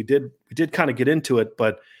 because we did kind of get into it,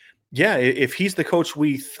 but if he's the coach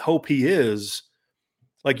we hope he is,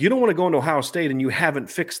 like, you don't want to go into Ohio State and you haven't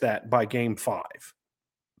fixed that by game 5.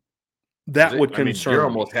 That would concern me. You're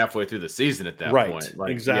almost halfway through the season at that point.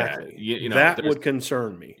 Like, exactly. That would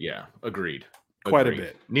concern me. Yeah. Agreed. Quite a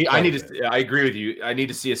bit. I agree with you. I need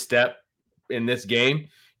to see a step in this game.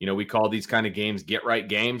 We call these kind of games get right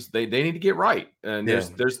games. They need to get right. And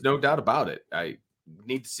there's no doubt about it. I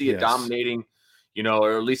need to see a dominating,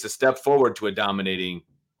 or at least a step forward to a dominating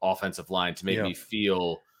offensive line to make me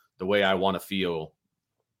feel the way I want to feel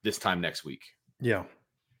this time next week. Yeah.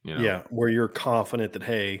 Where you're confident that,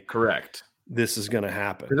 hey, correct, this is going to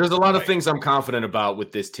happen. There's a lot of things I'm confident about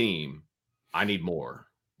with this team. I need more.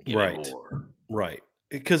 Right.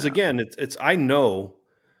 Because again, it's I know,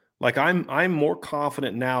 like, I'm more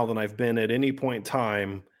confident now than I've been at any point in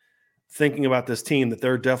time thinking about this team that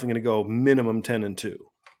they're definitely going to go minimum 10-2.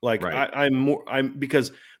 Like, I'm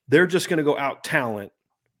because they're just going to go out talent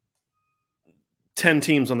 10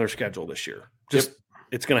 teams on their schedule this year.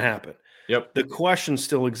 It's going to happen. Yep. The question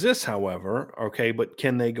still exists, however, okay, but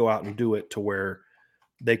can they go out and do it to where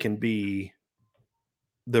they can be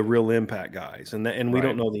the real impact guys? And we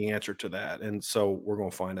don't know the answer to that. And so we're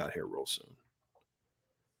going to find out here real soon.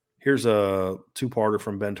 Here's a 2-parter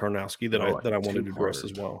from Ben Tarnowski that I wanted to address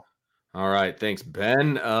as well. All right. Thanks,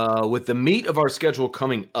 Ben. With the meat of our schedule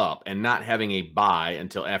coming up and not having a bye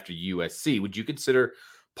until after USC, would you consider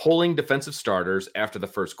pulling defensive starters after the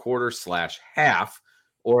first quarter/half,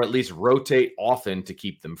 or at least rotate often to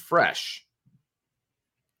keep them fresh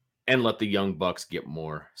and let the young bucks get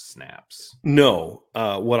more snaps? No.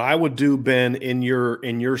 What I would do, Ben, in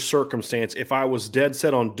your circumstance, if I was dead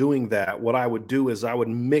set on doing that, what I would do is I would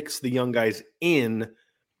mix the young guys in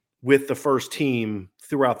with the first team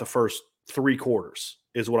throughout the first 3 quarters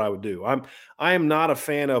is what I would do. I am not a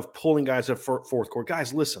fan of pulling guys at fourth quarter.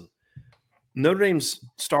 Guys, listen, Notre Dame's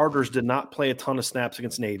starters did not play a ton of snaps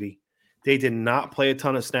against Navy. They did not play a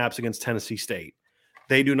ton of snaps against Tennessee State.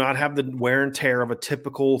 They do not have the wear and tear of a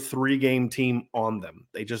typical 3-game team on them.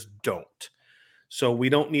 They just don't. So we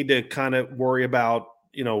don't need to kind of worry about,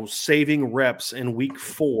 saving reps in week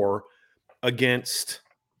 4 against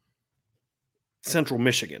Central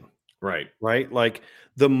Michigan. Right. Like,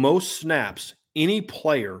 the most snaps any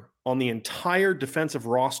player on the entire defensive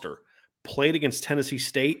roster played against Tennessee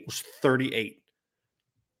State was 38.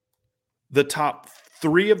 The top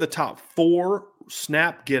 3 of the top 4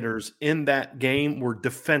 snap getters in that game were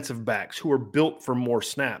defensive backs who were built for more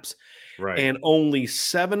snaps. Right. And only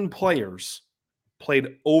 7 players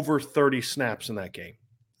played over 30 snaps in that game.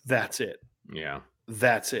 That's it. Yeah.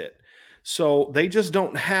 That's it. So they just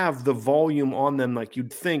don't have the volume on them like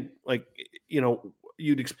you'd think, like, you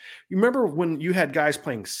remember when you had guys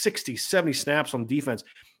playing 60, 70 snaps on defense?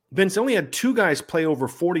 Vince only had 2 guys play over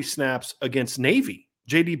 40 snaps against Navy,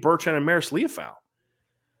 J.D. Bertrand and Maris Leofau.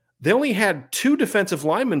 They only had 2 defensive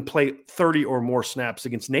linemen play 30 or more snaps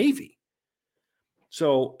against Navy.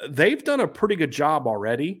 So they've done a pretty good job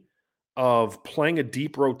already of playing a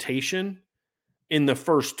deep rotation in the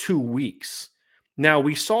first 2 weeks. Now,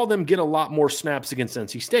 we saw them get a lot more snaps against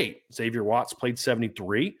NC State. Xavier Watts played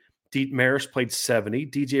 73. Maris played 70.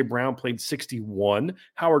 DJ Brown played 61.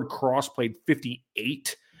 Howard Cross played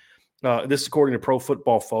 58. This is according to Pro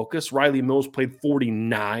Football Focus. Riley Mills played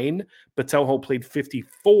 49. Batelho played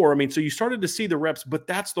 54. I mean, so you started to see the reps, but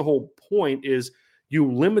that's the whole point is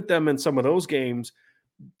you limit them in some of those games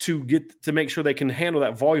to make sure they can handle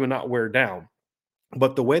that volume and not wear down.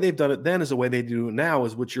 But the way they've done it then is the way they do it now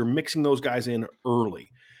is which you're mixing those guys in early.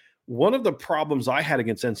 One of the problems I had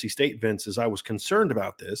against NC State, Vince, is I was concerned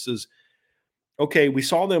about this is, okay, we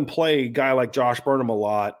saw them play a guy like Josh Burnham a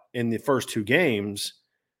lot in the first 2 games,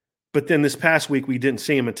 but then this past week we didn't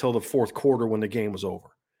see him until the fourth quarter when the game was over.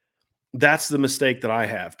 That's the mistake that I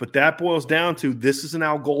have. But that boils down to this is an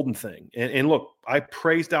Al Golden thing. And look, I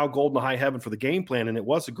praised Al Golden to high heaven for the game plan, and it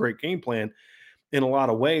was a great game plan in a lot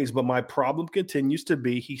of ways. But my problem continues to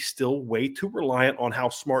be he's still way too reliant on how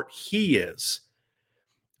smart he is.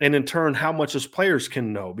 And in turn, how much his players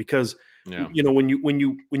can know. Because, you know, when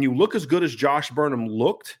you look as good as Josh Burnham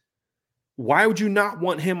looked, why would you not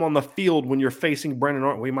want him on the field when you're facing Brendan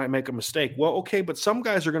Arnold? We might make a mistake. Well, okay, but some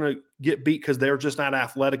guys are going to get beat because they're just not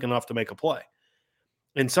athletic enough to make a play.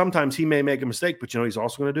 And sometimes he may make a mistake, but you know what he's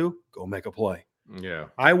also going to do? Go make a play. Yeah.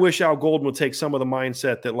 I wish Al Golden would take some of the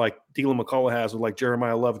mindset that like Dylan McCullough has with like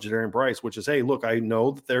Jeremiah Love and Jadarian Bryce, which is, hey, look, I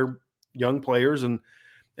know that they're young players and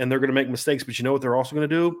they're going to make mistakes, but you know what they're also going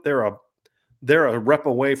to do? They're a rep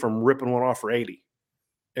away from ripping one off for 80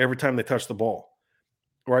 every time they touch the ball.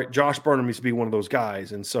 Right, Josh Burnham used to be one of those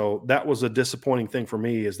guys, and so that was a disappointing thing for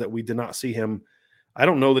me is that we did not see him. I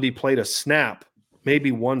don't know that he played a snap,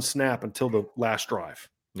 maybe one snap until the last drive.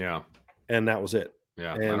 Yeah, and that was it.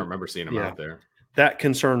 Yeah, and I don't remember seeing him out there. That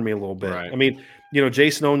concerned me a little bit. Right. I mean, you know,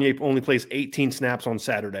 Jason Onye only plays 18 snaps on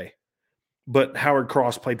Saturday, but Howard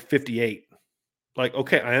Cross played 58. Like,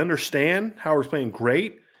 okay, I understand Howard's playing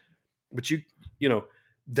great, but you know.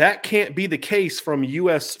 That can't be the case from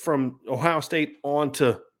Ohio State on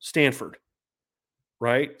to Stanford,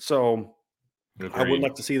 right? So agreed. I would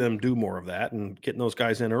like to see them do more of that, and getting those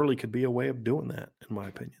guys in early could be a way of doing that, in my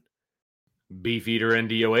opinion. Beefeater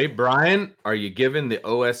NDOA. Brian, are you giving the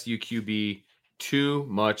OSU QB too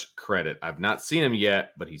much credit? I've not seen him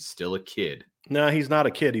yet, but he's still a kid. No, he's not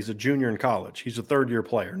a kid. He's a junior in college. He's a third-year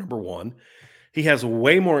player, number one. He has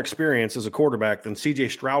way more experience as a quarterback than C.J.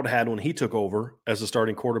 Stroud had when he took over as a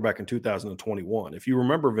starting quarterback in 2021. If you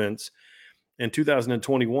remember, Vince, in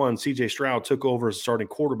 2021, C.J. Stroud took over as a starting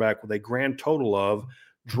quarterback with a grand total of,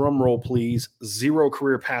 drum roll please, 0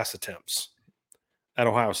 career pass attempts at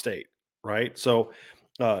Ohio State, right? So,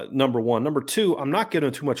 number one. Number two, I'm not giving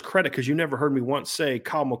him too much credit because you never heard me once say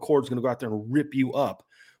Kyle McCord's going to go out there and rip you up.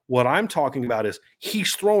 What I'm talking about is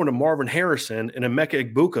he's throwing to Marvin Harrison and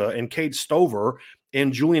Emeka Egbuka and Cade Stover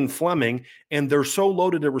and Julian Fleming, and they're so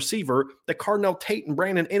loaded at receiver that Cardinal Tate and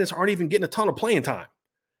Brandon Ennis aren't even getting a ton of playing time,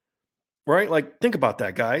 right? Like, think about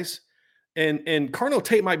that, guys. And Cardinal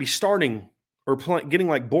Tate might be starting or getting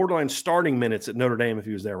like borderline starting minutes at Notre Dame if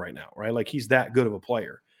he was there right now, right? Like, he's that good of a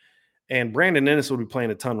player. And Brandon Ennis would be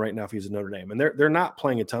playing a ton right now if he's at Notre Dame. And they're not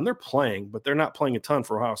playing a ton. They're playing, but they're not playing a ton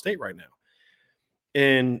for Ohio State right now.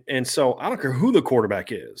 And so I don't care who the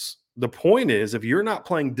quarterback is. The point is, if you're not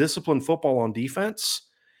playing disciplined football on defense,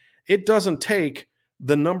 it doesn't take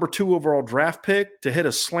the number 2 overall draft pick to hit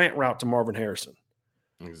a slant route to Marvin Harrison.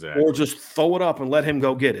 Exactly. Or just throw it up and let him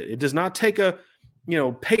go get it. It does not take a,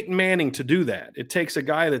 Peyton Manning to do that. It takes a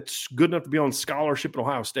guy that's good enough to be on scholarship at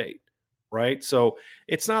Ohio State, right? So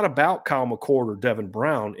it's not about Kyle McCord or Devin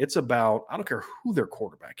Brown. It's about, I don't care who their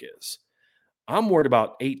quarterback is. I'm worried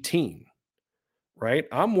about 18. Right?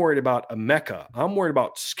 I'm worried about Emeka. I'm worried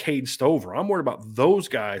about Cade Stover. I'm worried about those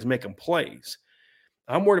guys making plays.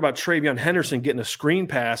 I'm worried about Travion Henderson getting a screen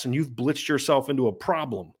pass and you've blitzed yourself into a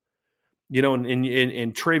problem. And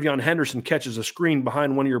Travion Henderson catches a screen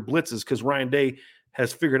behind one of your blitzes because Ryan Day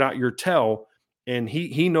has figured out your tell and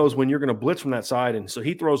he knows when you're going to blitz from that side. And so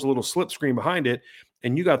he throws a little slip screen behind it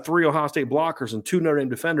and you got 3 Ohio State blockers and 2 Notre Dame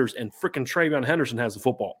defenders, and freaking Travion Henderson has the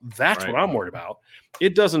football. That's right. What I'm worried about.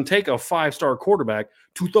 It doesn't take a 5-star quarterback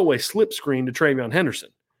to throw a slip screen to Travion Henderson.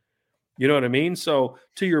 You know what I mean? So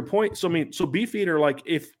to your point, so Beefeater, like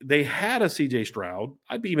if they had a CJ Stroud,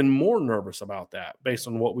 I'd be even more nervous about that based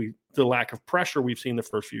on the lack of pressure we've seen the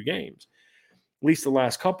first few games, at least the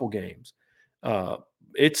last couple games.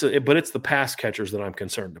 it's the pass catchers that I'm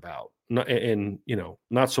concerned about, and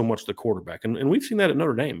not so much the quarterback. And we've seen that at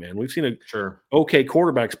Notre Dame, man. We've seen okay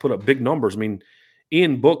quarterbacks put up big numbers. I mean,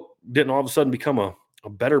 Ian Book didn't all of a sudden become a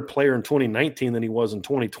better player in 2019 than he was in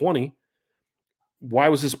 2020. Why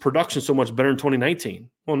was his production so much better in 2019?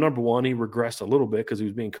 Well, number one, he regressed a little bit because he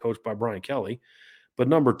was being coached by Brian Kelly. But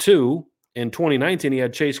number two, in 2019, he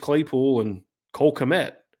had Chase Claypool and Cole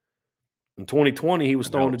Kmet. In 2020, he was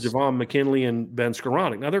throwing to Javon McKinley and Ben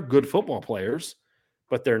Skoranek. Now, they're good football players,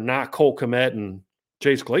 but they're not Cole Kmet and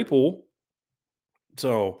Chase Claypool.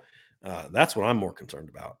 So that's what I'm more concerned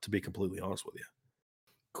about, to be completely honest with you.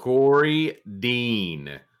 Corey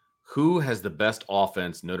Dean, who has the best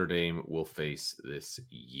offense Notre Dame will face this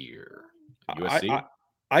year? USC?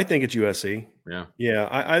 I think it's USC. Yeah. Yeah,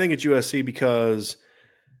 I think it's USC because,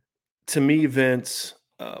 to me, Vince,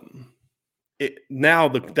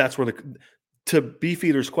 that's where to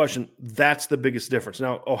Beefeater's question, that's the biggest difference.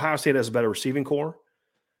 Now, Ohio State has a better receiving core.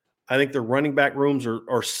 I think their running back rooms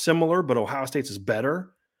are similar, but Ohio State's is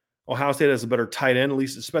better. Ohio State has a better tight end, at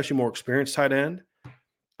least especially more experienced tight end.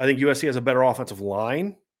 I think USC has a better offensive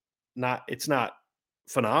line. It's not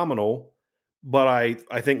phenomenal, but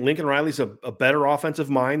I think Lincoln Riley's a better offensive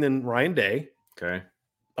mind than Ryan Day. Okay.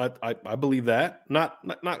 I believe that.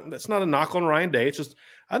 That's not a knock on Ryan Day. It's just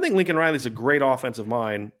I think Lincoln Riley's a great offensive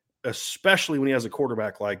mind, especially when he has a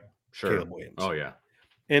quarterback like Caleb Williams. Oh yeah,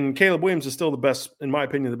 and Caleb Williams is still the best, in my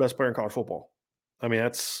opinion, the best player in college football. I mean,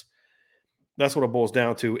 that's what it boils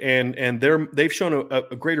down to. And they've shown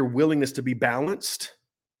a greater willingness to be balanced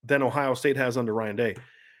than Ohio State has under Ryan Day.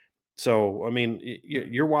 So I mean,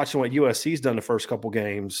 you're watching what USC's done the first couple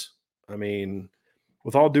games. I mean,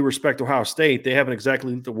 with all due respect to Ohio State, they haven't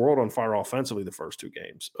exactly lit the world on fire offensively the first two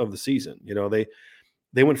games of the season.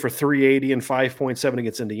 They went for 380 and 5.7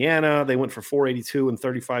 against Indiana. They went for 482 and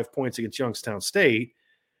 35 points against Youngstown State.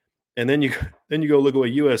 And then you go look at what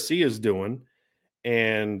USC is doing,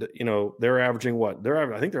 and they're averaging what?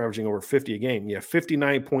 I think they're averaging over 50 a game. Yeah,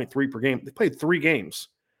 59.3 per game. They played 3 games.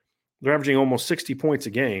 They're averaging almost 60 points a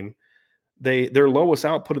game. Their lowest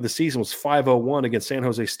output of the season was 501 against San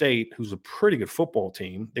Jose State, who's a pretty good football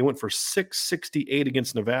team. They went for 668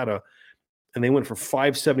 against Nevada, and they went for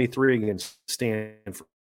 573 against Stanford.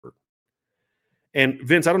 And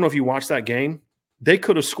Vince, I don't know if you watched that game. They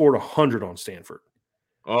could have scored 100 on Stanford.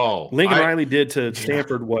 Oh, Lincoln Riley did to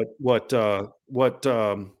Stanford what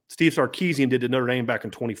Steve Sarkisian did to Notre Dame back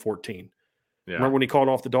in 2014. Yeah. Remember when he called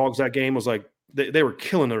off the Dogs that game? It was like they were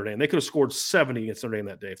killing Notre Dame. They could have scored 70 against Notre Dame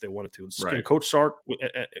that day if they wanted to. Right. Coach Sark,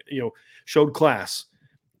 showed class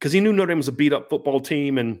because he knew Notre Dame was a beat-up football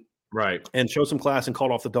team and showed some class and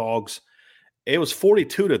called off the Dogs. It was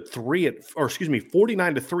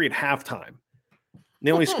 49-3 at halftime. And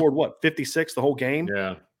they only scored 56 the whole game.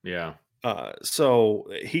 Yeah. So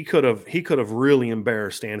he could have really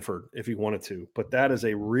embarrassed Stanford if he wanted to. But that is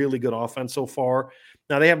a really good offense so far.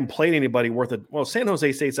 Now they haven't played anybody worth it. Well, San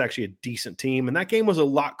Jose State's actually a decent team, and that game was a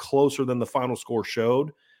lot closer than the final score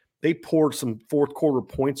showed. They poured some fourth quarter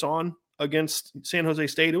points on against San Jose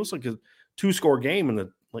State. It was like a 2-score game in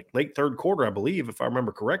the late third quarter, I believe, if I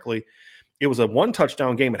remember correctly. It was a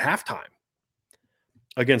 1-touchdown game at halftime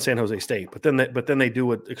against San Jose State. But then they do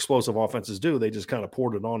what explosive offenses do. They just kind of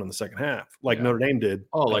poured it on in the second half, like Notre Dame did.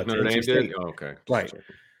 Oh, like Notre Dame did? Oh, okay. Right.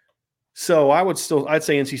 So I'd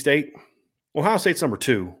say NC State. Ohio State's number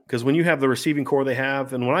 2, because when you have the receiving core they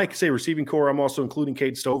have, and when I say receiving core, I'm also including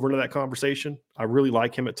Cade Stover into that conversation. I really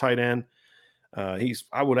like him at tight end. I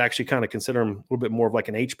would actually kind of consider him a little bit more of like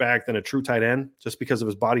an H-back than a true tight end, just because of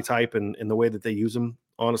his body type and the way that they use him,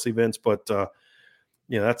 honestly, Vince. But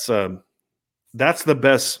that's the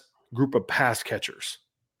best group of pass catchers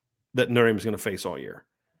that Notre Dame is going to face all year.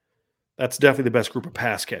 That's definitely the best group of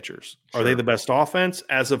pass catchers. Sure. Are they the best offense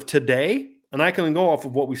as of today? And I can go off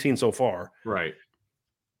of what we've seen so far. Right.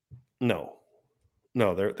 No,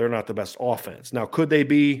 they're not the best offense. Now, could they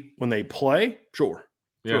be when they play? Sure.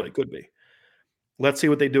 Yeah. Sure, they could be. Let's see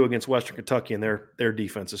what they do against Western Kentucky and their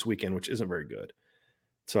defense this weekend, which isn't very good.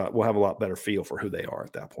 So we'll have a lot better feel for who they are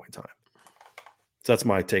at that point in time. So that's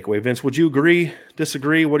my takeaway. Vince, would you agree,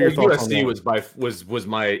 disagree? What are your thoughts on that? USC was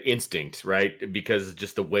my instinct, right? Because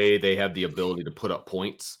just the way they have the ability to put up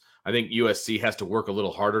points. I think USC has to work a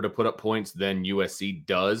little harder to put up points than USC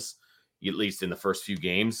does, at least in the first few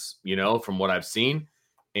games, from what I've seen.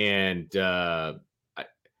 And I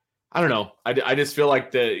don't know. I just feel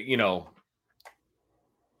like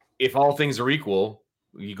if all things are equal,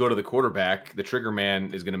 you go to the quarterback, the trigger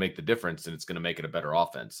man is going to make the difference, and it's going to make it a better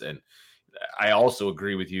offense. And I also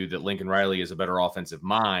agree with you that Lincoln Riley is a better offensive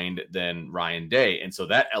mind than Ryan Day. And so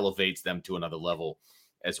that elevates them to another level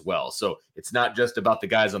as well. So it's not just about the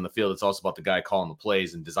guys on the field. It's also about the guy calling the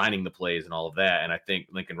plays and designing the plays and all of that. And I think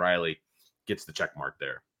Lincoln Riley gets the check mark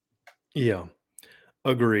there. Yeah,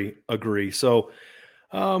 agree. So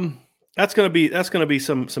that's gonna be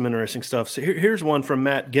some interesting stuff. So here's one from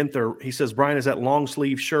Matt Ginther. He says, Brian, is that long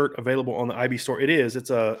sleeve shirt available on the IB store? It is. It's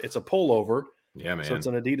a pullover. Yeah, man. So it's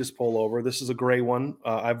an Adidas pullover. This is a gray one.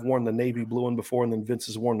 I've worn the navy blue one before, and then Vince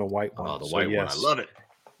has worn the white one. Oh, the white one. I love it.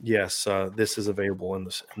 Yes, this is available in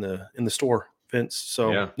the store, Vince.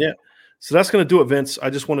 So yeah. So that's going to do it, Vince. I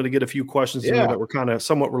just wanted to get a few questions in there that were kind of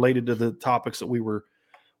somewhat related to the topics that we were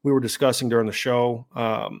discussing during the show.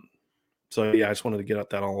 So yeah, I just wanted to get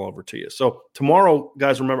that all over to you. So tomorrow,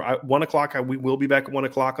 guys, remember 1 o'clock. We will be back at 1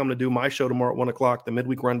 o'clock. I'm going to do my show tomorrow at 1 o'clock, the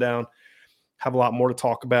midweek rundown. Have a lot more to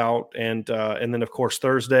talk about, and then of course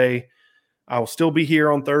Thursday, I will still be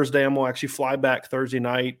here on Thursday. I'm going to actually fly back Thursday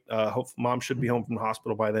night. Hopefully, Mom should be home from the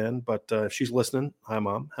hospital by then. But if she's listening, hi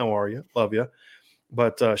Mom, how are you? Love you.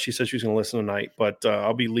 But she said she's going to listen tonight. But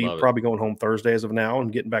I'll be probably going home Thursday as of now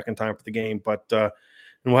and getting back in time for the game. But and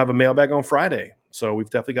we'll have a mailbag on Friday. So we've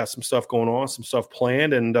definitely got some stuff going on, some stuff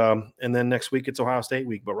planned, and then next week it's Ohio State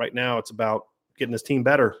week. But right now it's about getting this team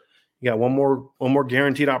better. You got one more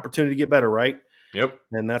guaranteed opportunity to get better, right? Yep.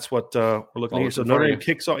 And that's what we're looking at here. So Notre Dame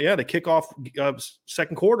kicks off. Yeah, they kick off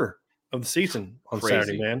second quarter of the season on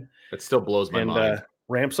Saturday, man. It still blows my mind.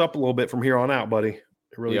 Ramps up a little bit from here on out, buddy.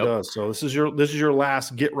 It really does. So this is your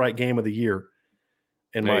last get right game of the year,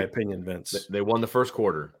 in my opinion, Vince. They won the first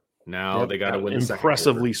quarter. Now they got to win the second quarter.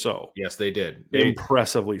 Impressively so. Yes, they did.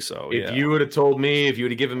 Impressively so. If you would have told me, if you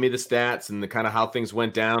would have given me the stats and the kind of how things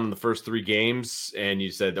went down in the first 3 games, and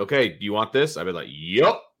you said, "Okay, do you want this?" I'd be like,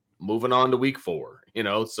 "Yep." Moving on to week 4.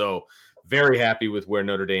 So very happy with where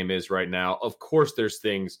Notre Dame is right now. Of course, there's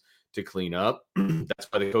things to clean up. That's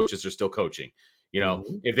why the coaches are still coaching.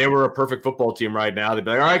 If they were a perfect football team right now, they'd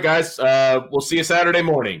be like, all right, guys, we'll see you Saturday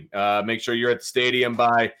morning. Make sure you're at the stadium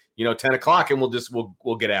by, 10 o'clock and we'll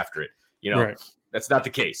get after it. Right. That's not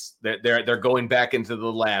the case. They're going back into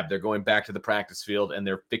the lab. They're going back to the practice field and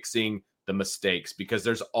they're fixing the mistakes because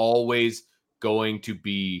there's always going to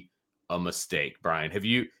be a mistake. Brian, have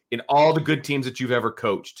you, in all the good teams that you've ever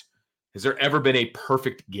coached, has there ever been a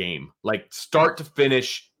perfect game? Like start to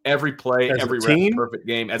finish, every play, every rep, perfect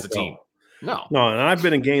game as a team? No. And I've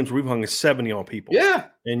been in games where we've hung a 70 on people. Yeah.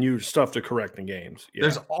 And you stuff to correct in games. Yeah.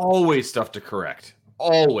 There's always stuff to correct.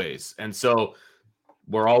 Always. And so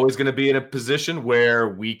we're always going to be in a position where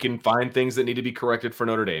we can find things that need to be corrected for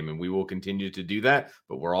Notre Dame, and we will continue to do that.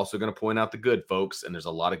 But we're also going to point out the good, folks, and there's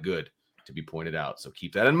a lot of good to be pointed out. So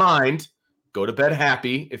keep that in mind. Go to bed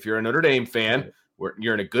happy if you're a Notre Dame fan.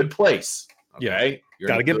 You're in a good place. Okay, you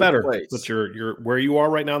got to get better. But you're where you are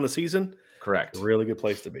right now in the season. Correct. A really good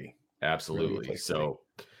place to be. Absolutely. Really so,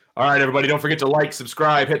 all right, everybody, don't forget to like,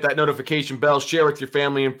 subscribe, hit that notification bell, share with your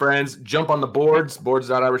family and friends. Jump on the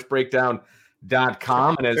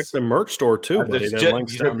boards.irishbreakdown.com. And check the merch store too. You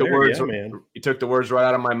took the words right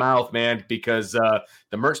out of my mouth, man, because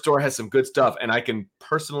the merch store has some good stuff, and I can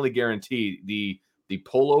personally guarantee the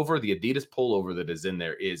pullover, the Adidas pullover that is in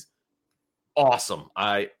there is awesome.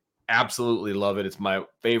 I absolutely love it. It's my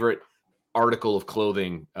favorite article of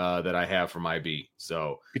clothing that I have from IB.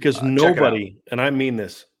 So because nobody, and I mean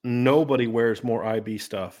this, nobody wears more IB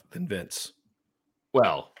stuff than Vince.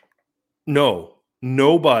 Well,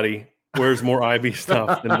 nobody wears more IB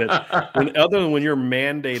stuff than Vince. Other than when you're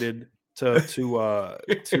mandated to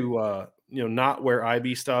not wear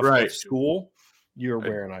IB stuff at school, you're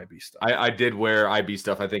wearing IB stuff. I did wear IB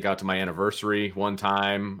stuff, I think, out to my anniversary one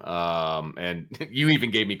time. And you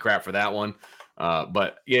even gave me crap for that one.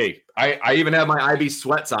 But yay, I even have my IB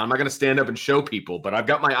sweats on. I'm not going to stand up and show people, but I've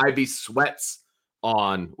got my IB sweats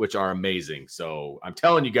on, which are amazing. So I'm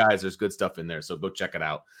telling you guys, there's good stuff in there. So go check it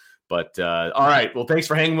out. But all right. Well, thanks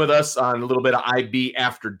for hanging with us on a little bit of IB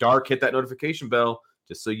After Dark. Hit that notification bell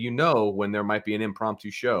just so you know when there might be an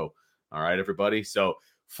impromptu show. All right, everybody. So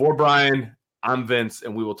for Brian, I'm Vince,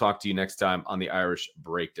 and we will talk to you next time on the Irish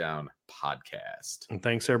Breakdown podcast. And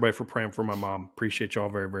thanks, everybody, for praying for my mom. Appreciate y'all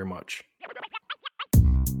very, very much.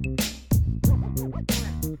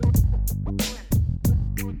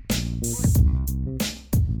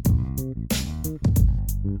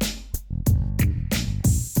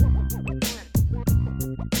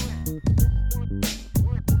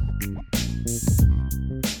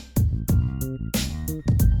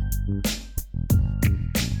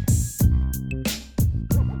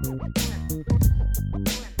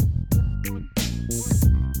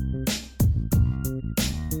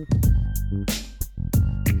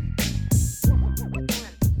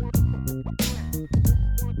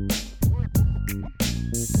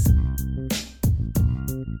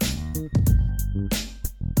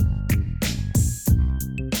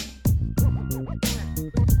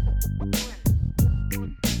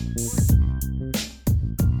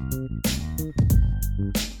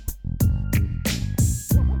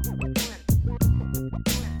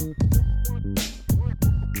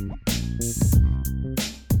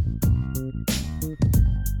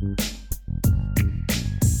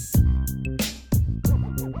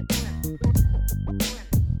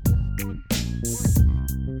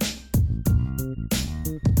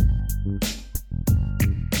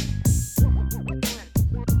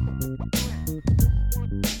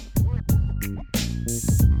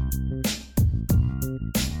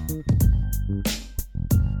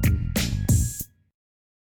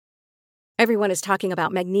 Everyone is talking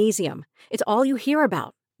about magnesium. It's all you hear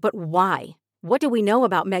about. But why? What do we know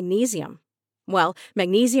about magnesium? Well,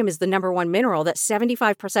 magnesium is the number one mineral that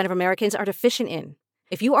 75% of Americans are deficient in.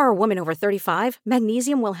 If you are a woman over 35,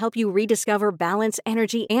 magnesium will help you rediscover balance,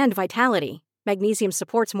 energy, and vitality. Magnesium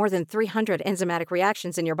supports more than 300 enzymatic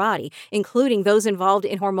reactions in your body, including those involved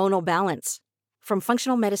in hormonal balance. From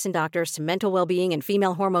functional medicine doctors to mental well-being and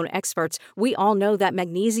female hormone experts, we all know that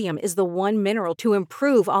magnesium is the one mineral to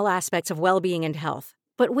improve all aspects of well-being and health.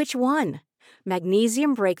 But which one?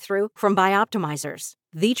 Magnesium Breakthrough from Bioptimizers,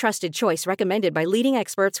 the trusted choice recommended by leading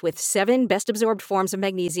experts with 7 best-absorbed forms of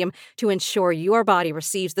magnesium to ensure your body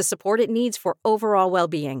receives the support it needs for overall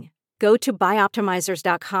well-being. Go to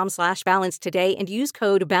bioptimizers.com/balance today and use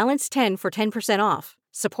code BALANCE10 for 10% off.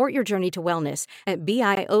 Support your journey to wellness at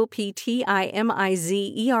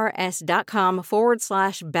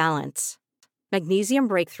bioptimizers.com/balance. Magnesium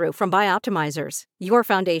Breakthrough from Bioptimizers, your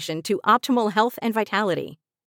foundation to optimal health and vitality.